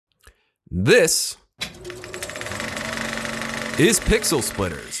This is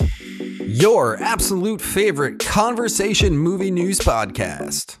Pixelsplitters, your absolute favorite conversation movie news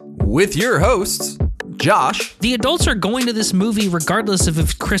podcast, with your hosts, Josh. The adults are going to this movie regardless of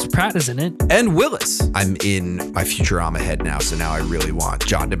if Chris Pratt is in it. And Willis. I'm in my Futurama head now, so now I really want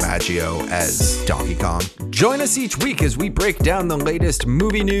John DiMaggio as Donkey Kong. Join us each week as we break down the latest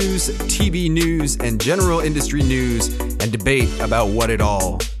movie news, TV news, and general industry news, and debate about what it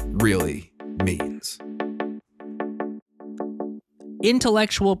all really means.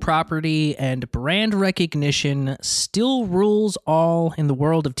 Intellectual property and brand recognition still rules all in the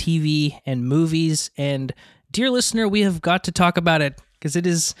world of TV and movies. And dear listener, we have got to talk about it because it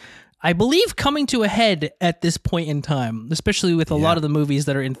is, I believe, coming to a head at this point in time, especially with a lot of the movies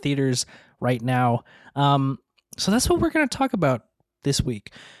that are in theaters right now. So that's what we're going to talk about this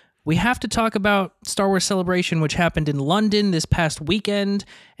week. We have to talk about Star Wars Celebration, which happened in London this past weekend.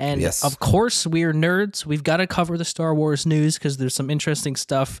 And of course, we're nerds. We've got to cover the Star Wars news because there's some interesting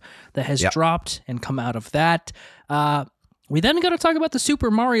stuff that has dropped and come out of that. We then got to talk about the Super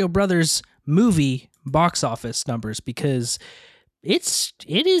Mario Brothers movie box office numbers because it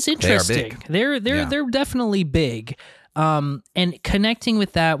is interesting. They're definitely big. And connecting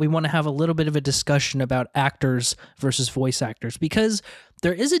with that, we want to have a little bit of a discussion about actors versus voice actors because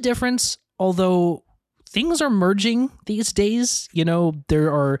there is a difference, although things are merging these days. You know,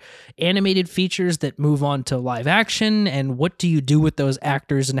 there are animated features that move on to live action, and what do you do with those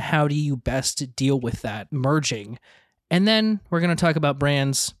actors and how do you best deal with that merging? And then we're going to talk about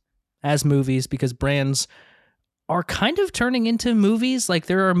brands as movies because brands are kind of turning into movies. Like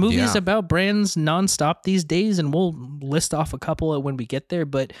there are movies about brands nonstop these days, and we'll list off a couple when we get there,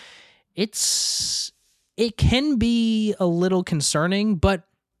 but it can be a little concerning, but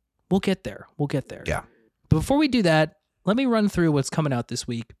we'll get there. Yeah. But before we do that, let me run through what's coming out this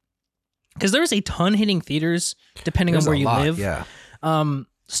week. Because there's a ton hitting theaters, depending on where you live. Yeah.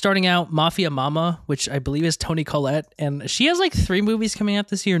 Starting out, Mafia Mama, which I believe is Toni Collette, and she has like 3 movies coming out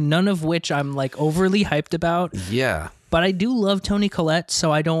this year, none of which I'm like overly hyped about. Yeah. But I do love Toni Collette,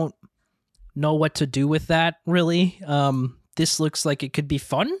 so I don't know what to do with that, really. This looks like it could be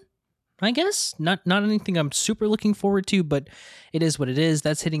fun, I guess. Not anything I'm super looking forward to, but it is what it is.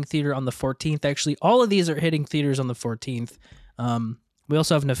 That's hitting theater on the 14th. Actually, all of these are hitting theaters on the 14th. We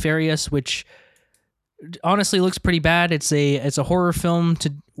also have Nefarious, which honestly looks pretty bad. It's a horror film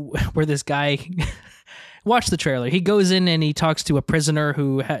where this guy watch the trailer. He goes in and he talks to a prisoner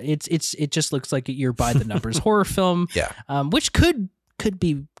who it just looks like you're by the numbers horror film. Yeah. Which could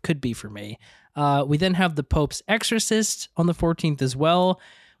be for me. We then have The Pope's Exorcist on the 14th as well.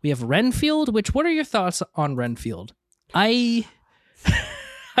 We have Renfield, which what are your thoughts on Renfield? I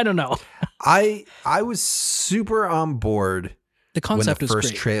don't know. I was super on board the concept when the first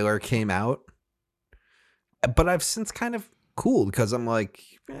great. Trailer came out. But I've since kind of cooled because I'm like,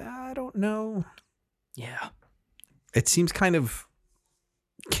 I don't know. Yeah. It seems kind of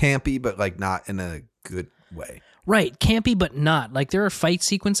campy, but like not in a good way. Right. Campy, but not. Like there are fight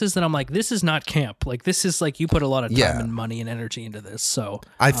sequences that I'm like, this is not camp. Like this is like you put a lot of time and money and energy into this. So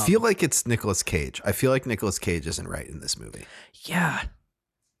I feel like it's Nicolas Cage. I feel like Nicolas Cage isn't right in this movie. Yeah.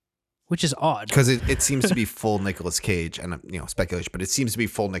 Which is odd. Because it seems to be full Nicolas Cage, and speculation, but it seems to be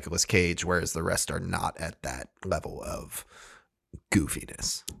full Nicolas Cage, whereas the rest are not at that level of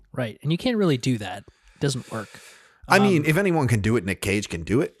goofiness. Right. And you can't really do that. It doesn't work. I mean, if anyone can do it, Nick Cage can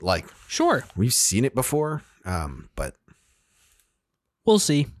do it. Like, sure. We've seen it before, but we'll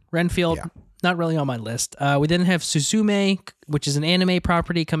see. Renfield, not really on my list. We then have Suzume, which is an anime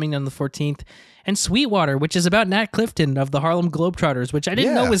property coming on the 14th. And Sweetwater, which is about Nat Clifton of the Harlem Globetrotters, which I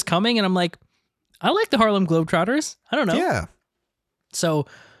didn't know was coming. And I'm like, I like the Harlem Globetrotters. I don't know. Yeah. So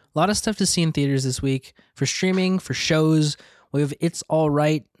a lot of stuff to see in theaters this week. For streaming, for shows, we have It's All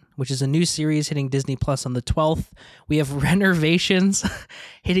Right, which is a new series hitting Disney Plus on the 12th. We have Renovations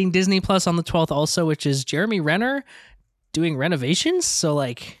hitting Disney Plus on the 12th also, which is Jeremy Renner doing renovations. So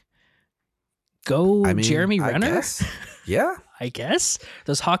like, Jeremy Renner. Guess. Yeah. I guess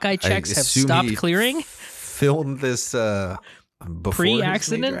those Hawkeye checks have stopped clearing. Filmed this before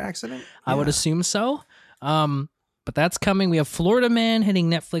pre-accident. His major accident. I would assume so. But that's coming. We have Florida Man hitting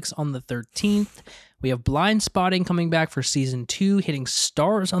Netflix on the 13th. We have Blind Spotting coming back for season 2, hitting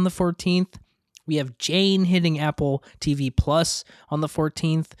Stars on the 14th. We have Jane hitting Apple TV Plus on the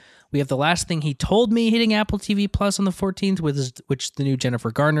 14th. We have The Last Thing He Told Me hitting Apple TV Plus on the 14th, which is the new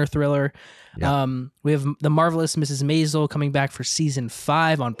Jennifer Garner thriller. Yeah. We have The Marvelous Mrs. Maisel coming back for season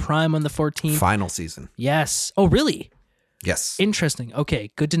 5 on Prime on the 14th. Final season. Yes. Oh, really? Yes. Interesting.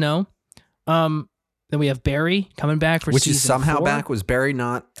 Okay, good to know. Then we have Barry coming back for which season is somehow 4. back. Was Barry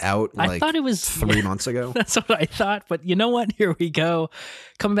not out I thought it was 3 months ago? That's what I thought. But you know what? Here we go.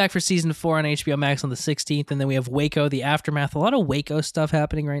 Coming back for season 4 on HBO Max on the 16th. And then we have Waco, The Aftermath. A lot of Waco stuff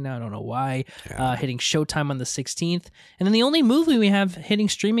happening right now. I don't know why. Yeah. Hitting Showtime on the 16th. And then the only movie we have hitting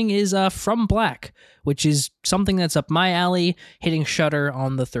streaming is From Black, which is something that's up my alley, hitting Shudder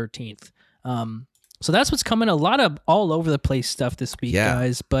on the 13th. So that's what's coming. A lot of all over the place stuff this week,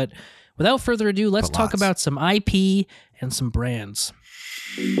 guys. But without further ado, let's talk about some IP and some brands.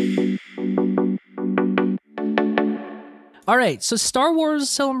 All right, so Star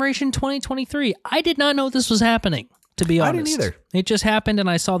Wars Celebration 2023. I did not know this was happening, to be honest. I didn't either. It just happened and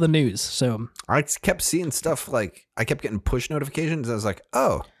I saw the news, so. I kept seeing stuff I kept getting push notifications. I was like,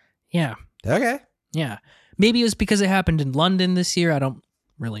 oh. Yeah. Okay. Yeah. Maybe it was because it happened in London this year. I don't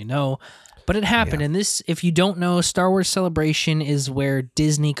really know. But it happened, and this, if you don't know, Star Wars Celebration is where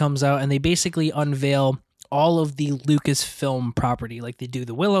Disney comes out, and they basically unveil all of the Lucasfilm property. Like, they do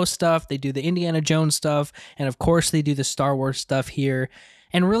the Willow stuff, they do the Indiana Jones stuff, and of course they do the Star Wars stuff here.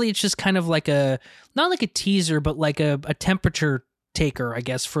 And really, it's just kind of like not like a teaser, but like a temperature taker, I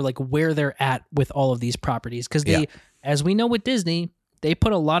guess, for like where they're at with all of these properties. Because they, as we know with Disney, they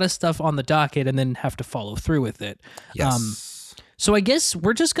put a lot of stuff on the docket and then have to follow through with it. Yes. So I guess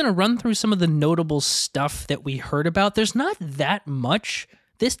we're just going to run through some of the notable stuff that we heard about. There's not that much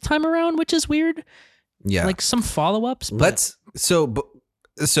this time around, which is weird. Yeah. Like some follow-ups. So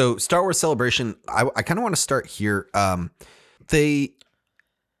Star Wars Celebration, I kind of want to start here. They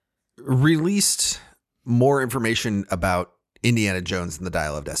released more information about Indiana Jones and the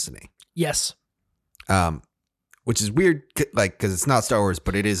Dial of Destiny. Yes. Which is weird, like, because it's not Star Wars,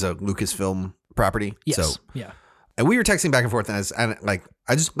 but it is a Lucasfilm property. Yes. So, yeah. And we were texting back and forth, and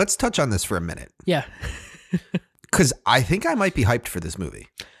let's touch on this for a minute. Yeah. Because I think I might be hyped for this movie.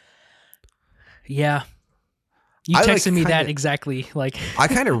 Yeah. You texted me that exactly. Like, I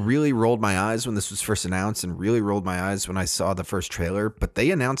kind of really rolled my eyes when this was first announced, and really rolled my eyes when I saw the first trailer. But they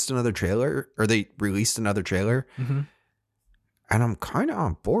announced another trailer, or they released another trailer, and I'm kind of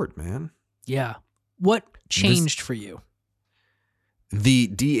on board, man. Yeah. What changed for you? The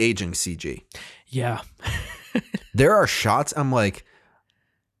de-aging CG. Yeah. There are shots I'm like,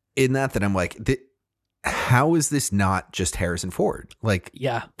 in that I'm like, how is this not just Harrison Ford? Like,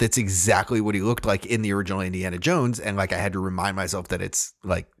 yeah, that's exactly what he looked like in the original Indiana Jones. And like, I had to remind myself that it's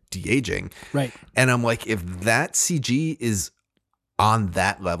like de-aging. Right. And I'm like, if that CG is on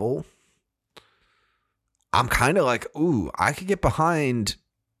that level, I'm kind of like, ooh, I could get behind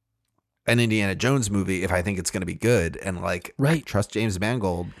an Indiana Jones movie if I think it's going to be good. And like, I trust James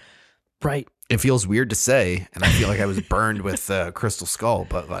Mangold. Right. It feels weird to say, and I feel like I was burned with Crystal Skull,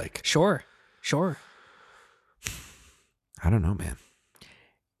 but like... Sure. I don't know, man.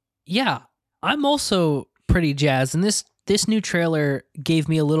 Yeah, I'm also pretty jazzed, and this new trailer gave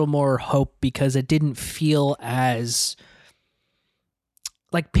me a little more hope because it didn't feel as...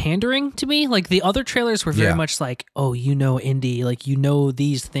 like pandering to me. Like the other trailers were very much like, oh, you know, Indy, like, you know,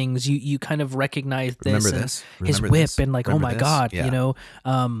 these things, you kind of recognize this. Remember this? His whip and like, remember, oh my God, you know?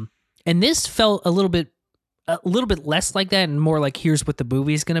 And this felt a little bit less like that and more like, here's what the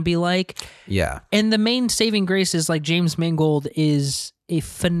movie is going to be like. Yeah. And the main saving grace is like James Mangold is a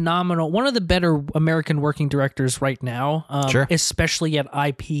phenomenal, one of the better American working directors right now, especially at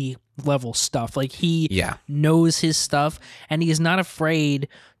IP level stuff. Like he knows his stuff, and he is not afraid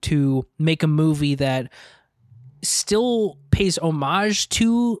to make a movie that still pays homage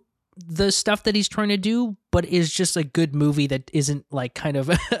to the stuff that he's trying to do, but is just a good movie that isn't like kind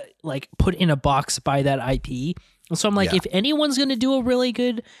of like put in a box by that IP. And so I'm like, if anyone's going to do a really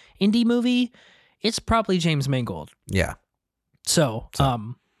good indie movie, it's probably James Mangold. Yeah. So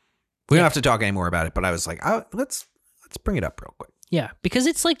we don't have to talk anymore about it, but I was like, let's bring it up real quick. Yeah, because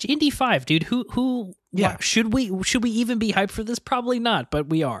it's like Indy 5, dude. Who should we even be hyped for this? Probably not, but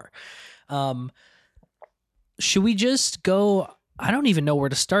we are. Should we just go? I don't even know where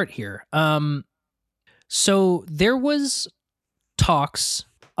to start here. So there was talks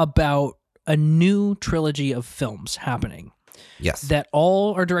about a new trilogy of films happening. Yes. That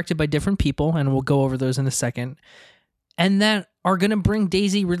all are directed by different people, and we'll go over those in a second. And that are going to bring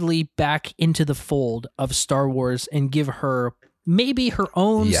Daisy Ridley back into the fold of Star Wars and give her maybe her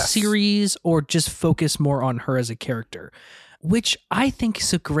own series, or just focus more on her as a character, which I think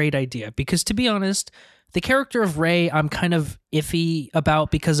is a great idea. Because to be honest, the character of Rey, I'm kind of iffy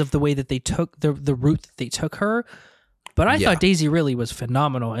about because of the way that they took the route that they took her. But I thought Daisy Ridley was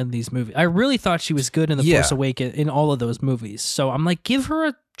phenomenal in these movies. I really thought she was good in The Force Awakens, in all of those movies. So I'm like,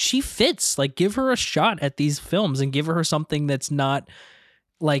 she fits. Like, give her a shot at these films and give her something that's not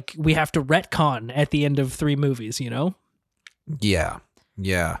like we have to retcon at the end of 3 movies, you know? Yeah.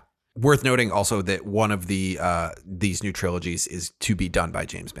 Worth noting also that one of the these new trilogies is to be done by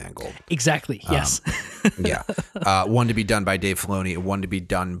James Mangold. Exactly. Yes. Yeah. One to be done by Dave Filoni, and one to be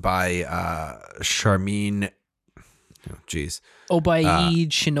done by Charmin. Oh, geez. Obaid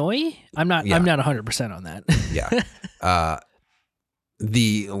Chinoy? I'm not 100% on that. Yeah.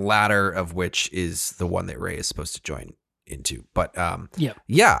 The latter of which is the one that Ray is supposed to join into. But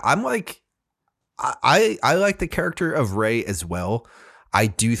yeah, I'm like, I like the character of Ray as well. I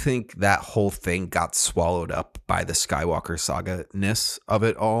do think that whole thing got swallowed up by the Skywalker saga-ness of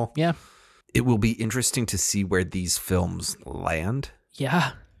it all. Yeah. It will be interesting to see where these films land.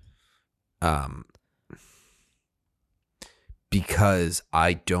 Yeah. Because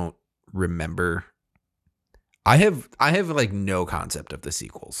I don't remember. I have like no concept of the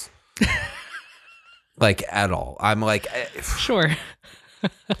sequels. Like at all. I'm like, sure.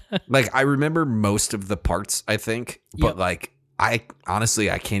 Like I remember most of the parts, I think, but like I honestly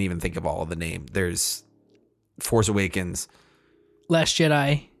can't even think of all of the name. There's Force Awakens, Last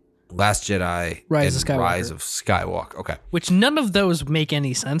Jedi, Rise of Skywalker. Rise of Skywalker. Okay. Which none of those make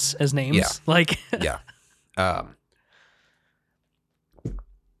any sense as names. Yeah. Like yeah.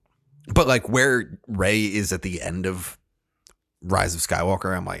 But like where Rey is at the end of Rise of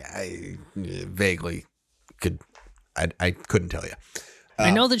Skywalker, I'm like, I vaguely I couldn't tell you.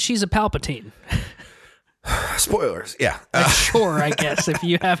 I know that she's a Palpatine. Spoilers. Yeah. Sure, I guess, if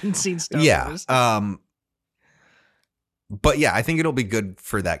you haven't seen Star Wars. But yeah, I think it'll be good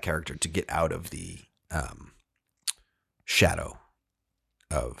for that character to get out of the shadow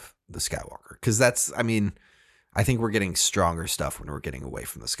of the Skywalker. Because that's, I mean, I think we're getting stronger stuff when we're getting away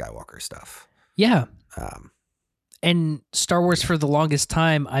from the Skywalker stuff. Yeah. And Star Wars for the longest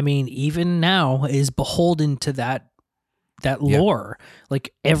time, I mean, even now is beholden to that lore.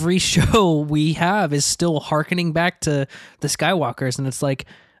 Like every show we have is still hearkening back to the Skywalkers, and it's like,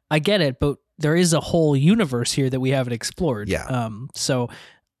 I get it, but there is a whole universe here that we haven't explored. Yeah. So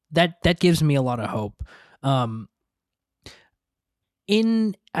that gives me a lot of hope.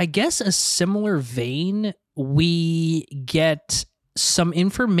 In, I guess, a similar vein, we get some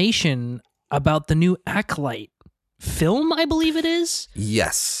information about the new Acolyte film, I believe it is.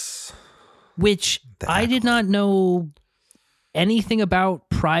 Yes. Which I did not know anything about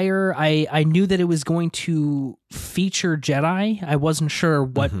prior. I knew that it was going to feature Jedi. I wasn't sure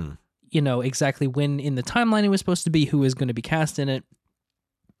what, exactly when in the timeline it was supposed to be, who was going to be cast in it.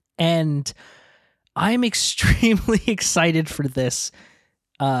 And I'm extremely excited for this.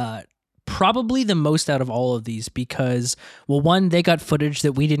 Probably the most out of all of these because, well, one, they got footage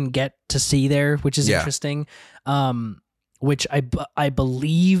that we didn't get to see there, which is interesting. Which I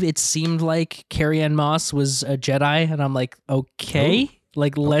believe it seemed like Carrie-Anne Moss was a Jedi, and I'm like, okay. Ooh.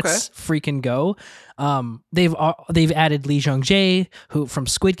 Like, let's freaking go. They've added Lee Jung-jae, who from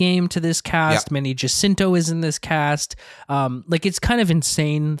Squid Game, to this cast. Yep. Manny Jacinto is in this cast. Like, it's kind of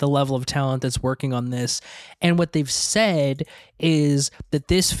insane, the level of talent that's working on this. And what they've said is that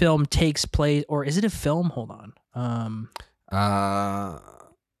this film takes place, or is it a film? Hold on.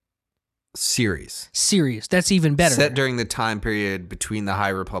 Series. That's even better. Set during the time period between the High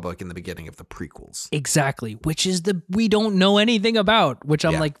Republic and the beginning of the prequels. Exactly, which is we don't know anything about, which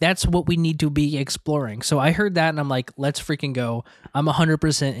I'm like, that's what we need to be exploring. So I heard that and I'm like, let's freaking go. I'm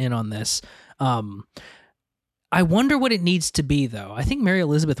 100% in on this. I wonder what it needs to be, though. I think Mary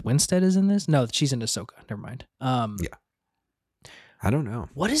Elizabeth Winstead is in this. No, she's in Ahsoka. Never mind. Yeah. I don't know.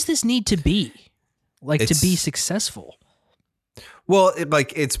 What does this need to be? Like, to be successful? Well,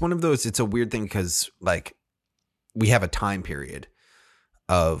 it's one of those, it's a weird thing because, like, we have a time period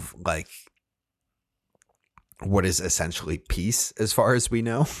of, like, what is essentially peace as far as we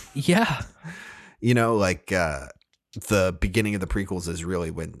know. Yeah. Like, the beginning of the prequels is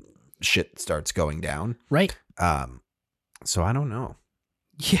really when shit starts going down. Right. So I don't know.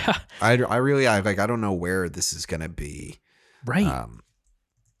 Yeah. I don't know where this is going to be. Right.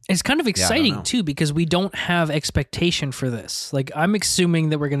 It's kind of exciting, too, because we don't have expectation for this. Like, I'm assuming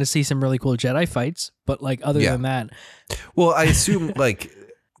that we're going to see some really cool Jedi fights, but, like, other than that. Well, I assume, like,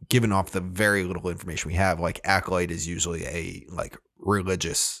 given off the very little information we have, like, acolyte is usually a, like,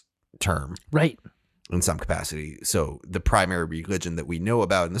 religious term. Right. In some capacity. So the primary religion that we know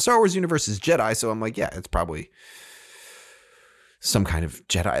about in the Star Wars universe is Jedi. So I'm like, yeah, it's probably some kind of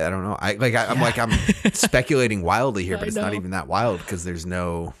Jedi. I don't know. I'm speculating wildly here, but it's not even that wild because there's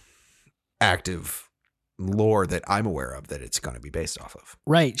no active lore that I'm aware of that it's going to be based off of.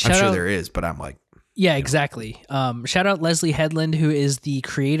 Right. I'm sure there is, but I'm like, Yeah, exactly. Shout out Leslie Headland, who is the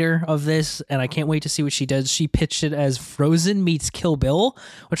creator of this, and I can't wait to see what she does. She pitched it as Frozen meets Kill Bill,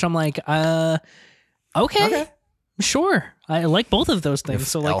 which I'm like, okay. Sure. I like both of those things,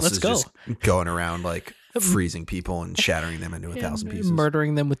 so like, let's go. Just going around like freezing people and shattering them into 1,000 pieces,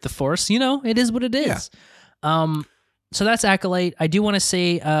 murdering them with the Force. You know, it is what it is. Yeah. So that's Acolyte. I do want to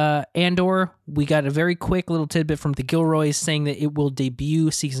say Andor, we got a very quick little tidbit from the Gilroys saying that it will debut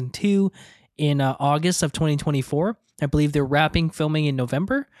season 2 in August of 2024. I believe they're wrapping filming in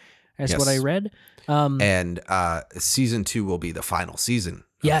November. That's what I read. And season 2 will be the final season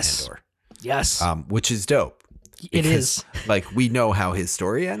of Andor. Yes. Which is dope. It is. Like, we know how his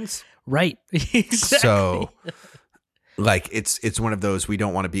story ends. Right. Exactly. So, like, it's one of those, we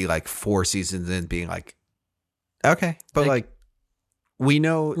don't want to be like 4 seasons in being like, okay, but like we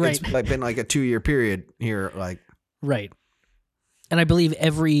know it's like been like a 2-year period here, like right. And I believe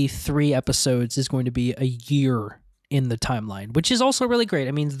every 3 episodes is going to be a year in the timeline, which is also really great.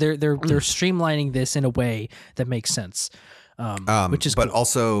 I mean, they're streamlining this in a way that makes sense, which is. But cool.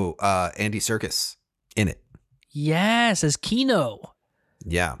 Also, Andy Serkis in it. Yes, as Kino.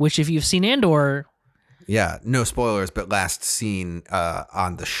 Yeah. Which, if you've seen Andor. Yeah, no spoilers, but last seen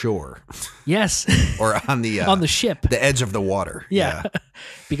on the shore. Yes. Or on the on the ship. The edge of the water. Yeah.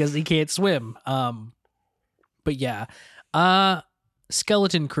 Because he can't swim. But yeah.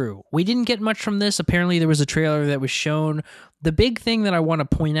 Skeleton Crew. We didn't get much from this. Apparently there was a trailer that was shown. The big thing that I want to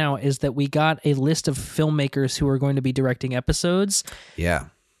point out is that we got a list of filmmakers who are going to be directing episodes. Yeah.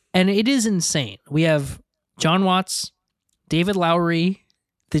 And it is insane. We have John Watts, David Lowery,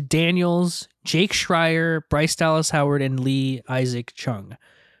 the Daniels, Jake Schreier, Bryce Dallas Howard, and Lee Isaac Chung.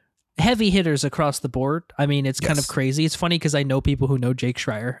 Heavy hitters across the board. I mean, it's kind of crazy. It's funny because I know people who know Jake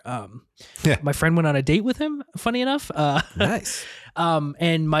Schreier. My friend went on a date with him, funny enough. Nice.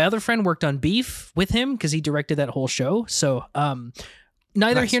 And my other friend worked on Beef with him because he directed that whole show. So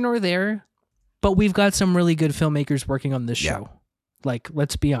neither here nor there, but we've got some really good filmmakers working on this show. Like,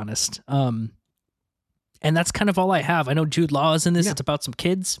 let's be honest. And that's kind of all I have. I know Jude Law is in this. It's about some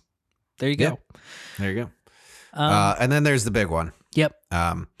kids. There you go. There you go. And then there's the big one. Yep.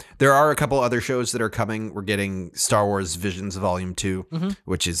 There are a couple other shows that are coming. We're getting Star Wars Visions Volume 2,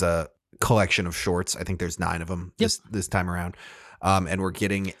 which is a collection of shorts. I think there's 9 of them this time around. And we're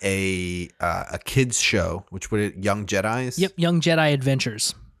getting a kids show, which would Young Jedis. Yep, Young Jedi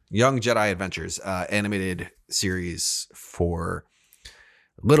Adventures. Young Jedi Adventures, animated series for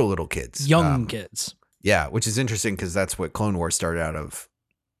little kids. Young kids. Yeah, which is interesting because that's what Clone Wars started out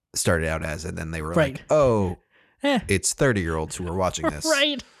as, and then they were right. like, "Oh, it's 30-year-olds who are watching this."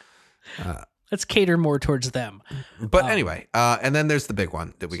 Right. Let's cater more towards them. But anyway, and then there's the big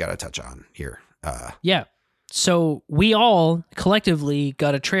one that we got to touch on here. Yeah. So we all collectively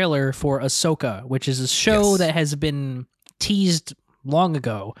got a trailer for Ahsoka, which is a show that has been teased long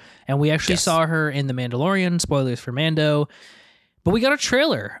ago, and we actually saw her in The Mandalorian. Spoilers for Mando, but we got a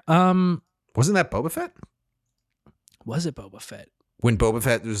trailer. Wasn't that Boba Fett? Was it Boba Fett? When Boba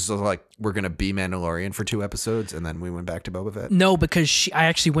Fett was like, we're going to be Mandalorian for 2 episodes, and then we went back to Boba Fett? No, because I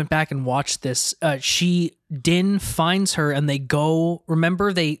actually went back and watched this. Din finds her, and they go,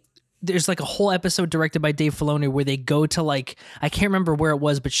 remember, there's like a whole episode directed by Dave Filoni where they go to like, I can't remember where it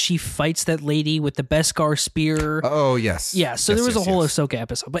was, but she fights that lady with the Beskar spear. Oh, yes. Yeah, so there was a whole Ahsoka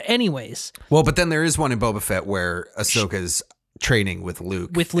episode. But anyways. Well, but then there is one in Boba Fett where Ahsoka's training with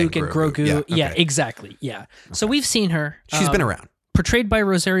Luke. With Luke and Grogu. Yeah, exactly. Yeah. Okay. So we've seen her. She's been around. Portrayed by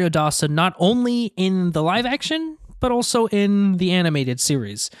Rosario Dawson, not only in the live action, but also in the animated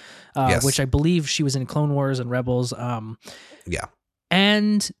series, which I believe she was in Clone Wars and Rebels. Yeah.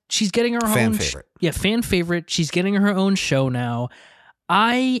 And she's getting her fan own favorite. Fan favorite. She's getting her own show now.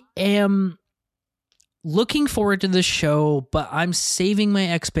 I am looking forward to this show, but I'm saving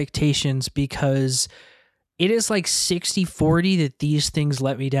my expectations because it is like 60-40 that these things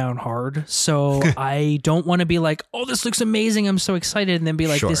let me down hard. So I don't want to be like, oh, this looks amazing, I'm so excited, and then be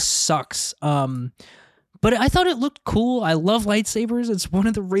like, this sucks. But I thought it looked cool. I love lightsabers. It's one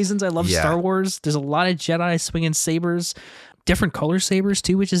of the reasons I love Star Wars. There's a lot of Jedi swinging sabers. Different color sabers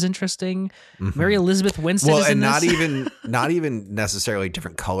too, which is interesting. Mary Elizabeth Winstead is in this. not even necessarily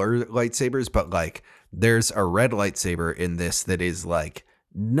different color lightsabers, but like there's a red lightsaber in this that is like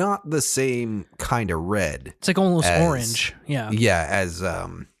not the same kind of red. It's like almost orange. Yeah. Yeah, as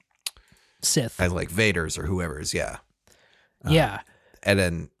Sith. As like Vader's or whoever's, yeah. And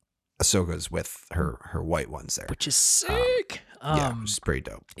then Ahsoka's with her white ones there. Which is sick. Which is pretty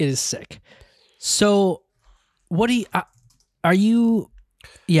dope. It is sick. So what do you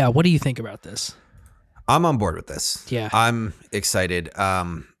what do you think about this? I'm on board with this. Yeah. I'm excited.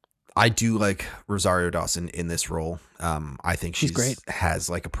 I do like Rosario Dawson in this role. I think She's great. Has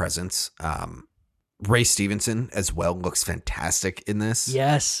like a presence. Ray Stevenson as well looks fantastic in this.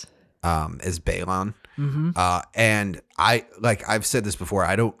 Yes. As Balon. Mm-hmm. And I've said this before.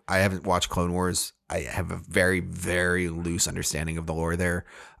 I haven't watched Clone Wars. I have a very, very loose understanding of the lore there.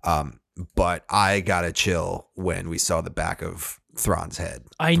 But I got a chill when we saw the back of Thrawn's head.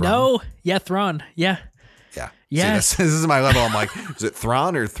 I know. Yeah, Thrawn. Yeah. Yeah. Yes. See, this is my level. I'm like, is it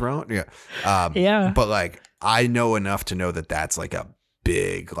Thrawn or Throne? Yeah. Yeah. But like, I know enough to know that that's like a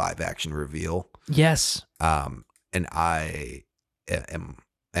big live action reveal. Yes. And I am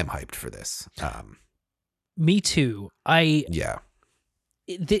hyped for this. Me too. Yeah.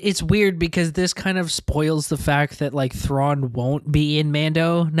 It's weird because this kind of spoils the fact that like Thrawn won't be in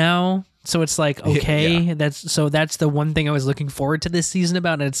Mando now. So it's like, okay, Yeah. that's the one thing I was looking forward to this season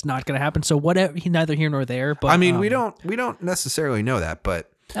about, and it's not going to happen. So whatever, neither here nor there. But I mean, we don't necessarily know that,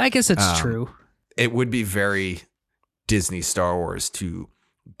 but I guess it's true. It would be very Disney Star Wars to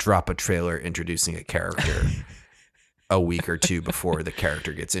drop a trailer introducing a character a week or two before the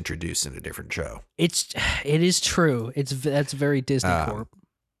character gets introduced in a different show. It is true. That's very Disney Corp.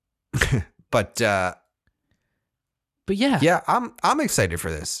 But yeah, I'm excited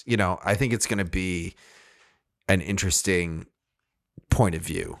for this. You know, I think it's going to be an interesting point of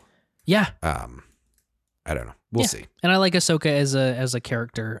view. Yeah. I don't know. We'll see. And I like Ahsoka as a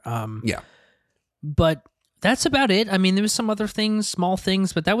character. Yeah. But that's about it. I mean, there was some other things, small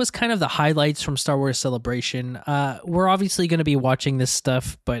things, but that was kind of the highlights from Star Wars Celebration. We're obviously going to be watching this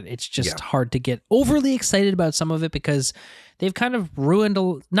stuff, but it's just hard to get overly excited about some of it because they've kind of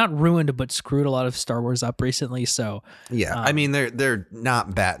not ruined, but screwed a lot of Star Wars up recently. So yeah, I mean, they're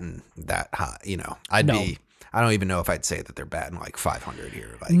not batting that high. You know, I don't even know if I'd say that they're batting like 500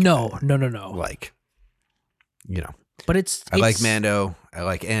 here. Like no. Like, you know, but I like Mando. I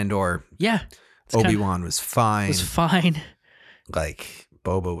like Andor. Yeah. Obi-Wan was fine. Like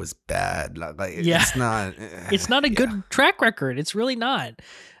Boba was bad. Like yeah. It's not a good track record. It's really not.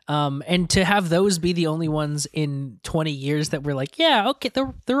 And to have those be the only ones in 20 years that we're like, yeah, okay,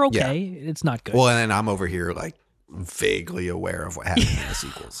 they're okay. Yeah. It's not good. Well, and then I'm over here like vaguely aware of what happened in the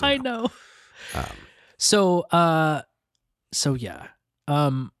sequels. I know. So yeah.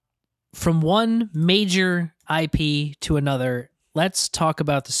 From one major IP to another, let's talk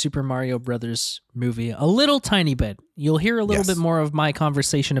about the Super Mario Brothers movie a little tiny bit. You'll hear a little bit more of my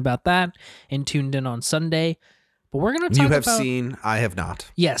conversation about that in Tuned In on Sunday. But we're going to talk about... You have seen, I have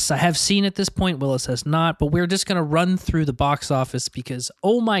not. Yes, I have seen at this point. Willis has not. But we're just going to run through the box office because,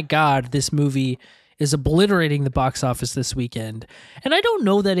 oh my God, this movie is obliterating the box office this weekend. And I don't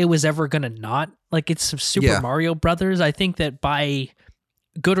know that it was ever going to not. Like, it's Super Mario Brothers. I think that by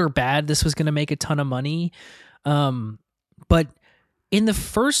good or bad, this was going to make a ton of money. But in the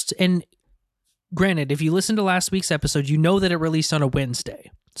first, and granted, if you listen to last week's episode, you know that it released on a Wednesday.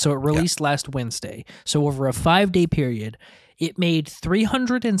 So it released last Wednesday. So over a 5-day period, it made almost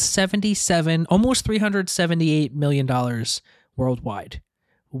 $378 million worldwide,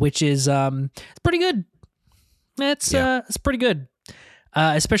 which is pretty good. It's pretty good.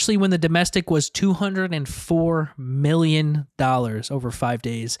 Especially when the domestic was $204 million over 5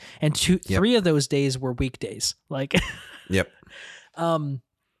 days. And 3 of those days were weekdays. Like, yep.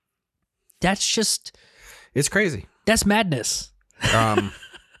 That's just... It's crazy. That's madness.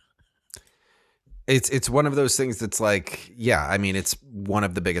 It's one of those things that's like, yeah, I mean, it's one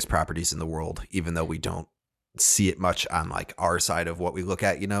of the biggest properties in the world, even though we don't see it much on like our side of what we look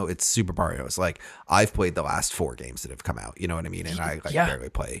at, you know. It's Super Mario. It's like, I've played the last 4 games that have come out, you know what I mean? And I barely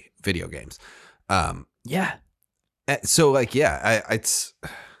play video games. So like, it's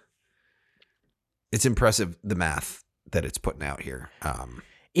impressive, the math that it's putting out here.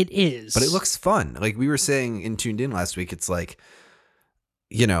 It is. But it looks fun. Like we were saying in Tuned In last week, it's like,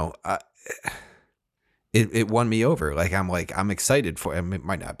 you know, it won me over. Like, I'm excited for it. I mean, it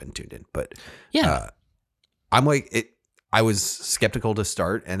might not have been tuned in, but I'm like, I was skeptical to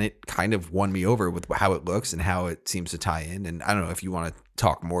start, and it kind of won me over with how it looks and how it seems to tie in. And I don't know if you want to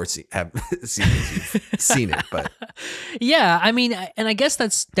talk more, seen you've seen it, but yeah, I mean, and I guess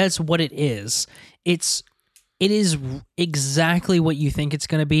that's what it is. It is exactly what you think it's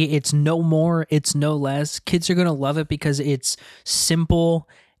going to be. It's no more, it's no less. Kids are going to love it because it's simple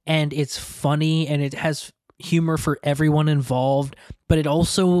and it's funny and it has humor for everyone involved, but it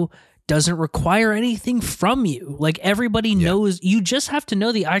also doesn't require anything from you. Like, everybody knows, you just have to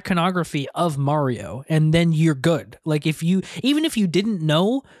know the iconography of Mario and then you're good. Like, even if you didn't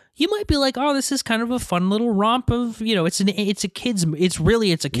know, you might be like, oh, this is kind of a fun little romp of, you know, it's a kid's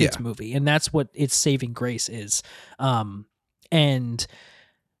movie, and that's what its saving grace is. And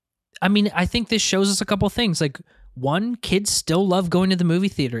I mean, I think this shows us a couple things. Like, one, kids still love going to the movie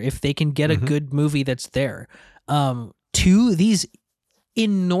theater if they can get a good movie that's there. Two, these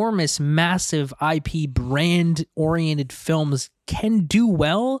enormous, massive IP brand-oriented films can do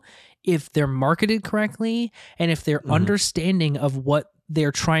well if they're marketed correctly and if they're understanding of what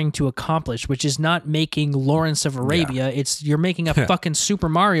they're trying to accomplish, which is not making Lawrence of Arabia. It's you're making a fucking Super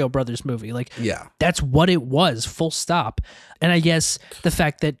Mario Brothers movie. Like, that's what it was, full stop. And I guess the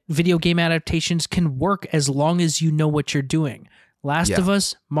fact that video game adaptations can work as long as you know what you're doing. Last of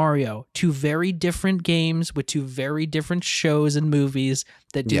Us, Mario, two very different games with two very different shows and movies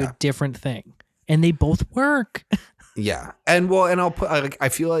that do a different thing. And they both work. Yeah. And I'll put, I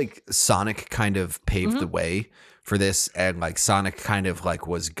feel like Sonic kind of paved the way for this, and like Sonic kind of like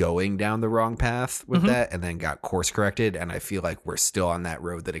was going down the wrong path with that and then got course corrected. And I feel like we're still on that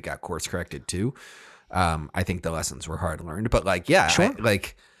road that it got course corrected too. I think the lessons were hard learned, but like,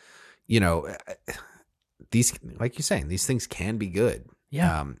 these, like you're saying, these things can be good.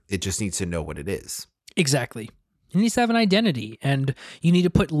 Yeah. It just needs to know what it is. Exactly. It needs to have an identity, and you need to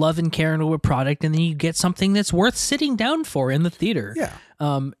put love and care into a product, and then you get something that's worth sitting down for in the theater. Yeah.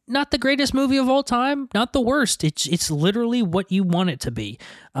 Not the greatest movie of all time, not the worst. It's literally what you want it to be.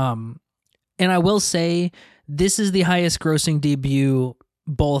 And I will say, this is the highest grossing debut,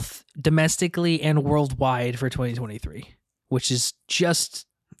 both domestically and worldwide, for 2023, which is just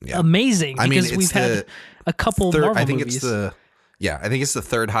amazing. Because we've had a couple Marvel movies. I think it's the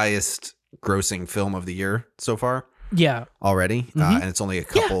third highest grossing film of the year so far. Yeah. Already. And it's only a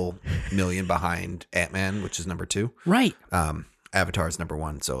couple million behind Ant-Man, which is number 2. Right. Avatar is number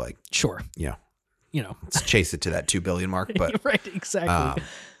 1. So like, sure. Yeah. Let's chase it to that 2 billion mark. But right. Exactly.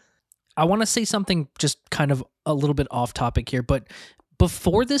 I want to say something just kind of a little bit off topic here, but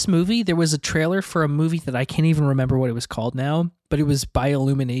before this movie, there was a trailer for a movie that I can't even remember what it was called now, but it was by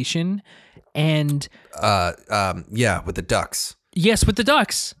Illumination. And with the ducks. Yes, with the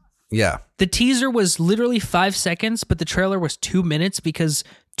ducks. Yeah. The teaser was literally 5 seconds, but the trailer was 2 minutes because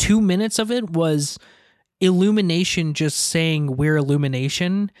 2 minutes of it was Illumination just saying we're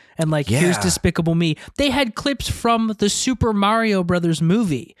Illumination and like, here's Despicable Me. They had clips from the Super Mario Brothers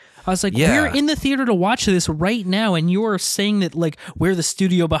movie. I was like, we're in the theater to watch this right now, and you're saying that like we're the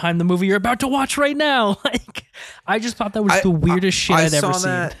studio behind the movie you're about to watch right now. Like, I just thought that was the weirdest shit I'd ever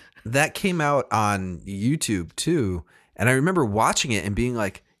seen. That came out on YouTube too, and I remember watching it and being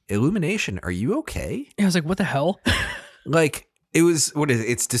like, Illumination, are you okay? I was like, what the hell? Like, it was, what is it?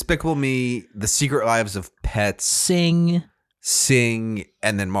 It's Despicable Me, The Secret Lives of Pets, Sing,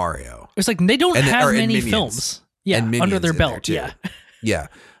 and then Mario. It's like they don't have many films under their belt. Yeah.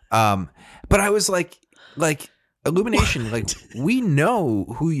 But I was like Illumination, like, we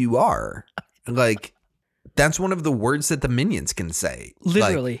know who you are. Like, that's one of the words that the Minions can say.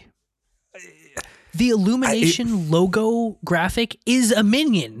 Literally. The Illumination logo graphic is a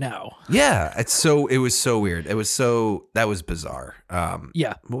Minion now. Yeah, it was so weird. That was bizarre.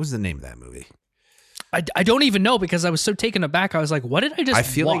 What was the name of that movie? I don't even know, because I was so taken aback. I was like, what did I just I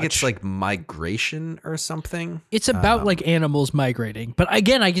feel watch? like it's like migration or something. It's about like animals migrating. But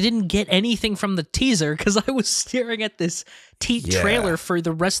again, I didn't get anything from the teaser because I was staring at this trailer for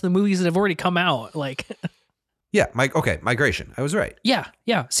the rest of the movies that have already come out. Like, yeah, migration. I was right. Yeah.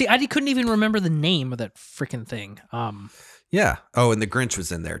 See, I couldn't even remember the name of that freaking thing. Yeah. Oh, and the Grinch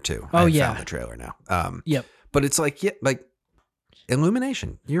was in there too. I found the trailer now. Yep. But it's like,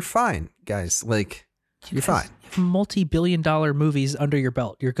 Illumination. You're fine, guys. Like, you're fine. You have multi-billion-dollar movies under your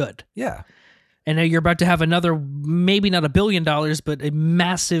belt. You're good. Yeah. And now you're about to have another, maybe not $1 billion, but a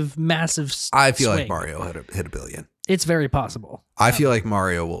massive, massive I feel swing. like Mario hit $1 billion. It's very possible. I feel like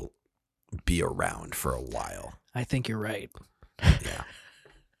Mario will be around for a while. I think you're right. Yeah.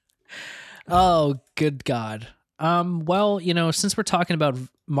 Oh, good God. Well, since we're talking about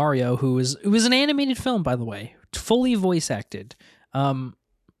Mario, it was an animated film, by the way, fully voice acted.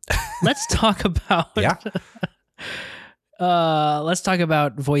 Let's talk about let's talk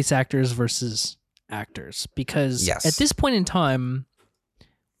about voice actors versus actors, because at this point in time,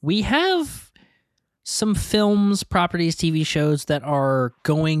 we have some films, properties, TV shows that are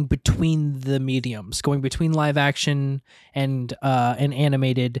going between the mediums, going between live action and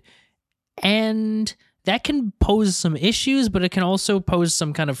animated, and that can pose some issues, but it can also pose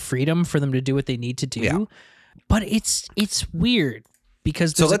some kind of freedom for them to do what they need to do. Yeah. But it's weird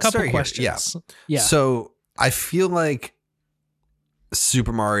because there's a couple questions. Yeah. So I feel like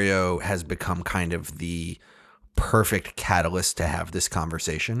Super Mario has become kind of the perfect catalyst to have this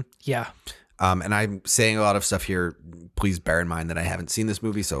conversation. Yeah. And I'm saying a lot of stuff here. Please bear in mind that I haven't seen this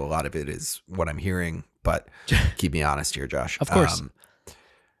movie, so a lot of it is what I'm hearing. But keep me honest here, Josh. Of course.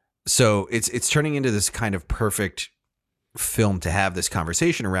 So it's turning into this kind of perfect film to have this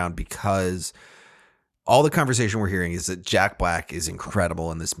conversation around, because all the conversation we're hearing is that Jack Black is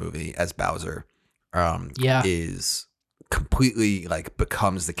incredible in this movie as Bowser. Is completely like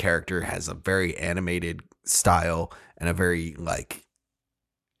becomes the character, has a very animated style and a very like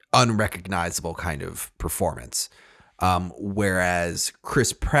unrecognizable kind of performance. Whereas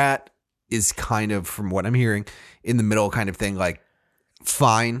Chris Pratt is kind of, from what I'm hearing, in the middle kind of thing, like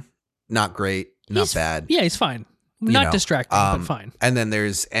fine, not great, not bad. Yeah, he's fine. Not distracting, but fine. And then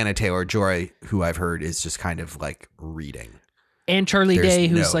there's Anna Taylor-Joy, who I've heard is just kind of like reading. And Charlie Day,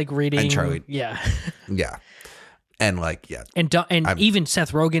 who's like reading. And Charlie. Yeah. Yeah. And like, yeah. And even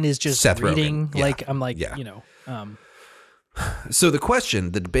Seth Rogen is just reading. Rogen, yeah. Like, I'm like, yeah. you know. So the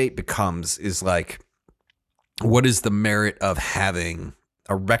debate becomes, is like, what is the merit of having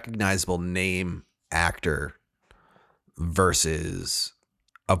a recognizable name actor versus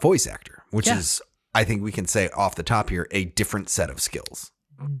a voice actor, which is, I think we can say off the top here, a different set of skills.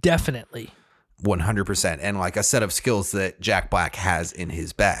 Definitely. 100%. And like a set of skills that Jack Black has in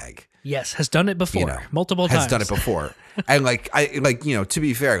his bag. Yes, has done it before, multiple times. Has done it before. And to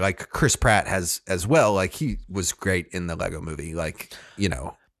be fair, like Chris Pratt has as well. Like he was great in the Lego movie. Like,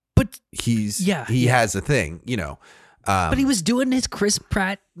 but he has a thing, but he was doing his Chris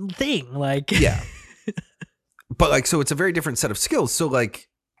Pratt thing. Like, yeah. But like, so it's a very different set of skills. So like,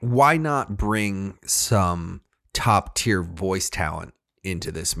 why not bring some top tier voice talent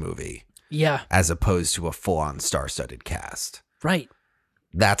into this movie? Yeah. As opposed to a full on star-studded cast. Right.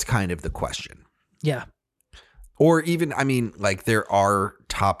 That's kind of the question. Yeah. Or even, I mean, like there are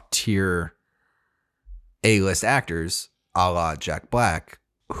top tier A-list actors a la Jack Black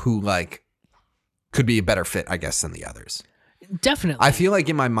who like could be a better fit, I guess, than the others. Definitely. I feel like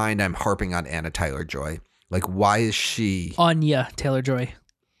in my mind, I'm harping on Anna Taylor-Joy. Like, why is she... Anya Taylor-Joy.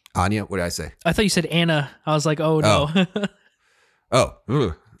 Anya? What did I say? I thought you said Anna. I was like, oh, no.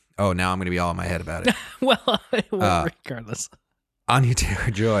 Oh, now I'm going to be all in my head about it. well, regardless. Anya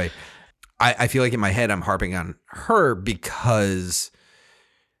Taylor-Joy. I feel like in my head, I'm harping on her because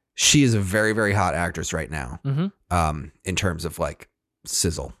she is a very, very hot actress right now. Mm-hmm. In terms of like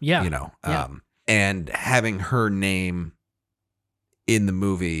sizzle. Yeah. And having her name in the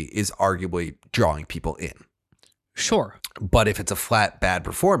movie is arguably drawing people in. Sure. But if it's a flat bad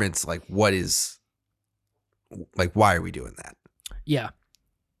performance, like why are we doing that? Yeah.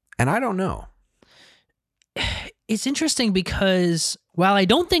 And I don't know. It's interesting because while I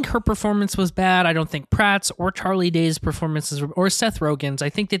don't think her performance was bad, I don't think Pratt's or Charlie Day's performances or Seth Rogen's, I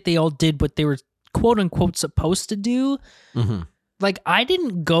think that they all did what they were quote unquote supposed to do. Mm-hmm. Like, I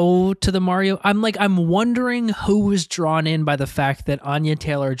didn't go to the Mario. I'm Wondering who was drawn in by the fact that Anya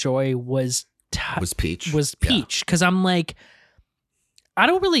Taylor-Joy was Peach. Because I'm like, I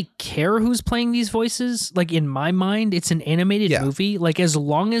don't really care who's playing these voices. Like, in my mind, it's an animated movie. Like, as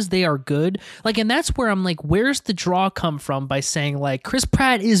long as they are good. Like, and that's where I'm like, where's the draw come from by saying, like, Chris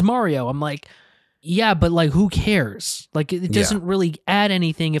Pratt is Mario? I'm like, yeah, but, like, who cares? Like, it doesn't really add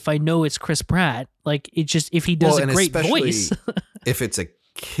anything if I know it's Chris Pratt. Like, it just, if he does a great voice. If it's a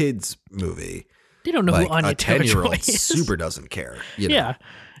kid's movie. They don't know who Anya Taylor-Joy is. A 10-year-old super doesn't care. Yeah.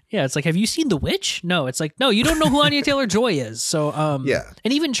 Yeah, it's like, have you seen The Witch? No, it's like, no, you don't know who Anya Taylor-Joy is. So,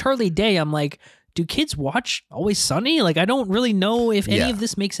 and even Charlie Day, I'm like, do kids watch Always Sunny? Like, I don't really know if any of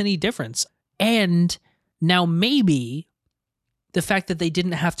this makes any difference. And now maybe the fact that they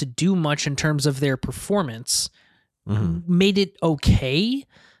didn't have to do much in terms of their performance made it okay,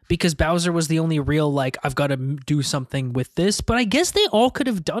 because Bowser was the only real, like, I've got to do something with this. But I guess they all could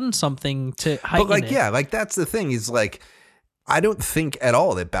have done something to heighten it. Yeah, like, that's the thing is, like, I don't think at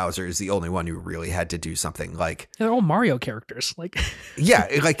all that Bowser is the only one who really had to do something. Like, they're all Mario characters. Like, yeah,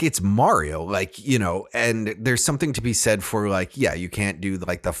 like it's Mario, like, and there's something to be said for like, yeah, you can't do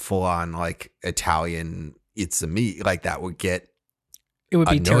like the full on like Italian it's a me, like that would get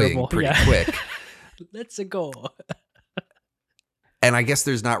be terrible pretty quick. Let's go. And I guess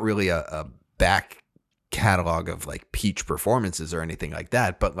there's not really a back catalog of like Peach performances or anything like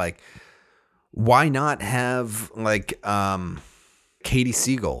that, but like, why not have like Katie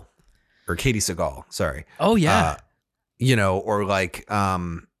Seagal, sorry. Oh yeah. Or like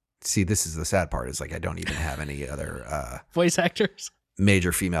see, this is the sad part, is like I don't even have any other voice actors,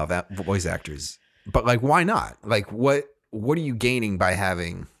 major female voice actors. But like, why not? Like, what are you gaining by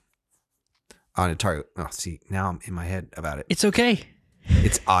having Anya Taylor? Oh, see, now I'm in my head about it. It's okay.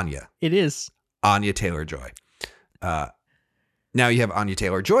 It's Anya. It is Anya Taylor-Joy. Now you have Anya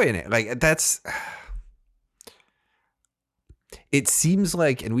Taylor-Joy in it. Like, that's... It seems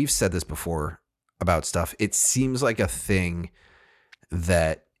like, and we've said this before about stuff, it seems like a thing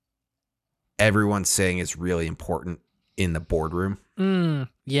that everyone's saying is really important in the boardroom.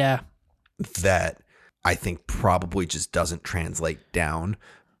 Yeah. That I think probably just doesn't translate down,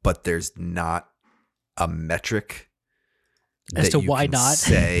 but there's not a metric as that to you why can not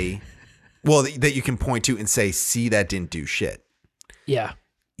say, well, that you can point to and say, see, that didn't do shit. Yeah.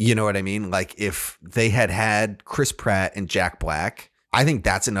 You know what I mean? Like if they had Chris Pratt and Jack Black, I think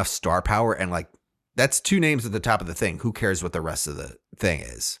that's enough star power. And like, that's two names at the top of the thing. Who cares what the rest of the thing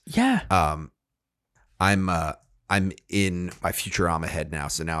is? Yeah. I'm in my Futurama head now.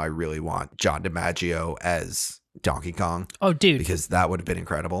 So now I really want John DiMaggio as Donkey Kong. Oh, dude. Because that would have been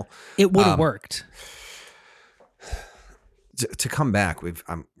incredible. It would have worked. To come back, we're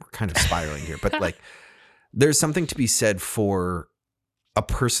kind of spiraling here, but like there's something to be said for a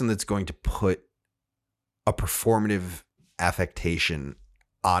person that's going to put a performative affectation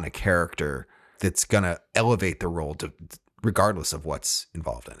on a character that's going to elevate the role regardless of what's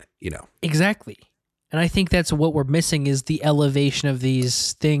involved in it, you know? Exactly. And I think that's what we're missing is the elevation of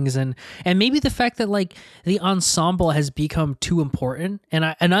these things, and maybe the fact that like the ensemble has become too important. And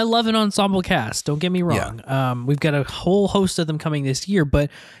I love an ensemble cast. Don't get me wrong. Yeah. We've got a whole host of them coming this year, but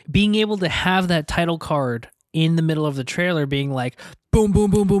being able to have that title card in the middle of the trailer, being like boom,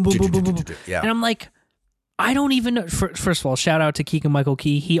 boom, boom, boom, boom, boom, boom, boom, yeah. And I'm like, I don't even know. First of all, shout out to Keegan-Michael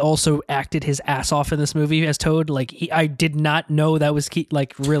Key. He also acted his ass off in this movie as Toad. Like I did not know that was Key.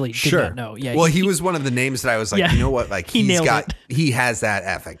 Like really, did not know. Yeah. Well, he was one of the names that I was like, yeah, you know what? Like he has that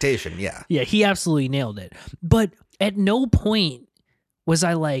affectation. Yeah. Yeah, he absolutely nailed it. But at no point was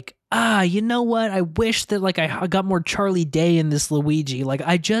I like, you know what? I wish that like I got more Charlie Day in this Luigi. Like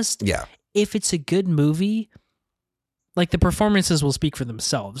if it's a good movie, like the performances will speak for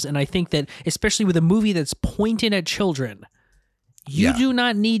themselves. And I think that especially with a movie that's pointed at children, you do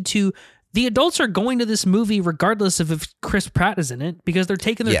not need to. The adults are going to this movie regardless of if Chris Pratt is in it because they're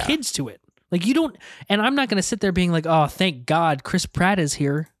taking their kids to it. Like you don't, and I'm not going to sit there being like, oh, thank God Chris Pratt is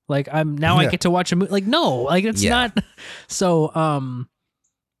here. Like I get to watch a movie. Like, no, like it's not. So,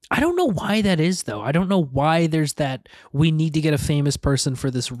 I don't know why that is though. I don't know why there's that. We need to get a famous person for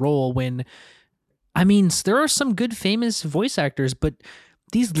this role when, I mean, there are some good famous voice actors, but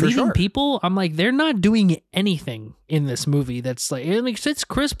these leading people, I'm like, they're not doing anything in this movie. That's like, it's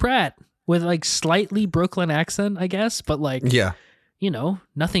Chris Pratt with like slightly Brooklyn accent, I guess, but like, you know,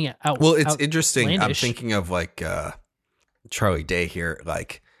 nothing out. Well, it's interesting. I'm thinking of like Charlie Day here.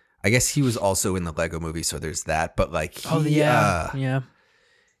 Like, I guess he was also in the Lego movie, so there's that. But like,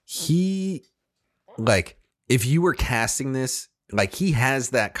 he like, if you were casting this, like he has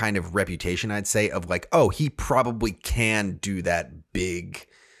that kind of reputation, I'd say, of like, oh, he probably can do that big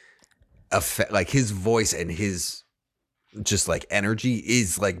effect. Like his voice and his just like energy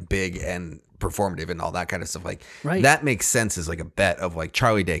is like big and performative and all that kind of stuff. Like that makes sense as like a bet of like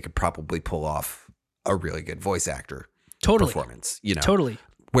Charlie Day could probably pull off a really good voice actor performance, you know? Totally.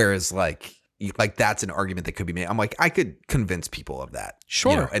 Whereas like that's an argument that could be made. I'm like, I could convince people of that.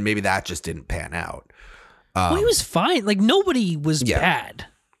 Sure. You know? And maybe that just didn't pan out. Well, he was fine. Like nobody was bad.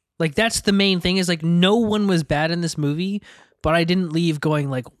 Like that's the main thing is like no one was bad in this movie, but I didn't leave going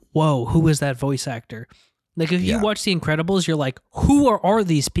like, whoa, who is that voice actor? Like if you watch The Incredibles, you're like, who are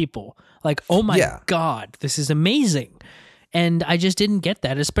these people? Like, oh my God, this is amazing. And I just didn't get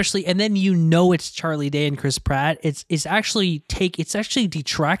that, especially, and then you know it's Charlie Day and Chris Pratt. It's actually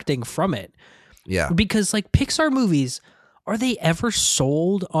detracting from it. Yeah. Because like Pixar movies, are they ever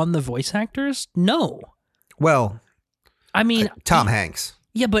sold on the voice actors? No. Well, I mean, Tom Hanks.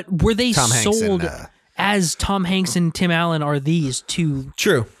 Yeah, but were they sold and, as Tom Hanks and Tim Allen are these two?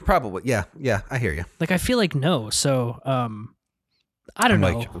 True. Probably. Yeah. I hear you. Like, I feel like no. So, I don't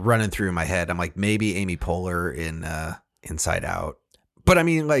know. Like running through my head. I'm like, maybe Amy Poehler in Inside Out. But I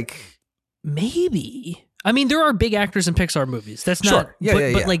mean, like. Maybe. I mean, there are big actors in Pixar movies. That's not.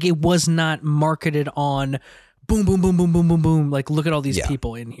 But like, it was not marketed on boom, boom, boom, boom, boom, boom, boom. Like, look at all these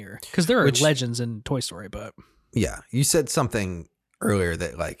people in here. Because there are legends in Toy Story, but. Yeah. You said something earlier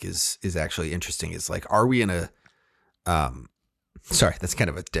that like is actually interesting. Is like, are we in a sorry, that's kind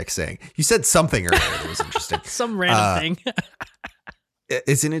of a dick saying. You said something earlier that was interesting. Some random thing.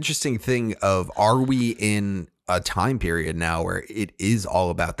 It's an interesting thing of, are we in a time period now where it is all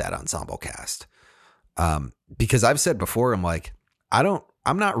about that ensemble cast? Because I've said before, I'm like, I'm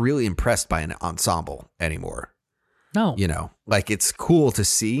not really impressed by an ensemble anymore. No. You know, like it's cool to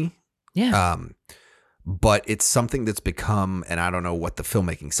see. Yeah. But it's something that's become, and I don't know what the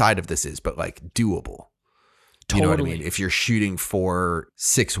filmmaking side of this is, but like doable. Totally. You know what I mean? If you're shooting for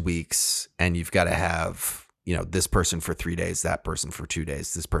 6 weeks and you've got to have, you know, this person for 3 days, that person for 2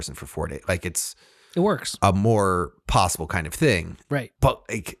 days, this person for 4 days, like it's It works. a more possible kind of thing. Right. But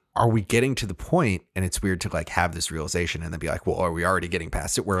like, are we getting to the point, and it's weird to like have this realization and then be like, well, are we already getting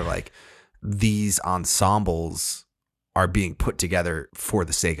past it, where like these ensembles are being put together for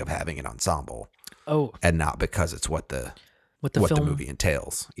the sake of having an ensemble and not because it's what the movie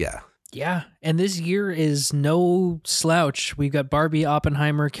entails. Yeah. Yeah. And this year is no slouch. We've got Barbie,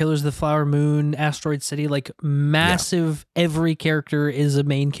 Oppenheimer, Killers of the Flower Moon, Asteroid City, like massive. Every character is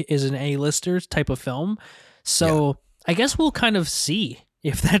an A-lister type of film. So I guess we'll kind of see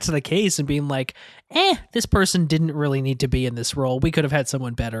if that's the case, and being like, this person didn't really need to be in this role. We could have had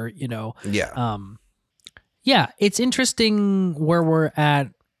someone better, you know? Yeah. Yeah. It's interesting where we're at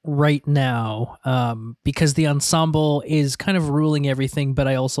right now, because the ensemble is kind of ruling everything, but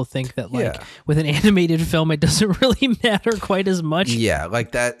I also think that like with an animated film, it doesn't really matter quite as much. Yeah,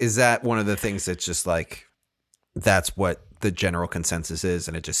 like that one of the things that's just like, that's what the general consensus is,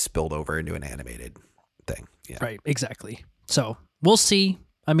 and it just spilled over into an animated thing. Yeah. Right, exactly. So we'll see.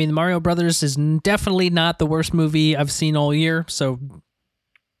 I mean, Mario Brothers is definitely not the worst movie I've seen all year, so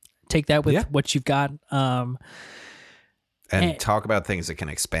take that with what you've got. And talk about things that can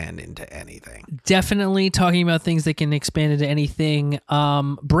expand into anything. Definitely talking about things that can expand into anything.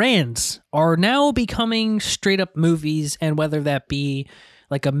 Brands are now becoming straight up movies, and whether that be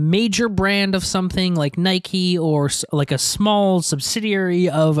like a major brand of something like Nike, or like a small subsidiary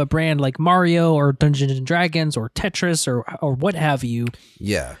of a brand like Mario or Dungeons and Dragons or Tetris or what have you.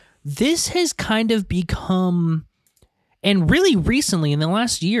 Yeah. This has kind of become, and really recently in the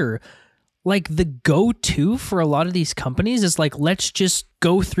last year, like the go-to for a lot of these companies is like, let's just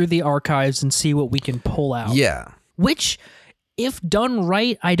go through the archives and see what we can pull out. Yeah. Which, if done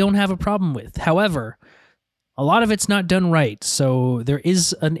right, I don't have a problem with. However, a lot of it's not done right, so there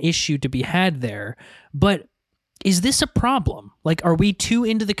is an issue to be had there. But is this a problem? Like, are we too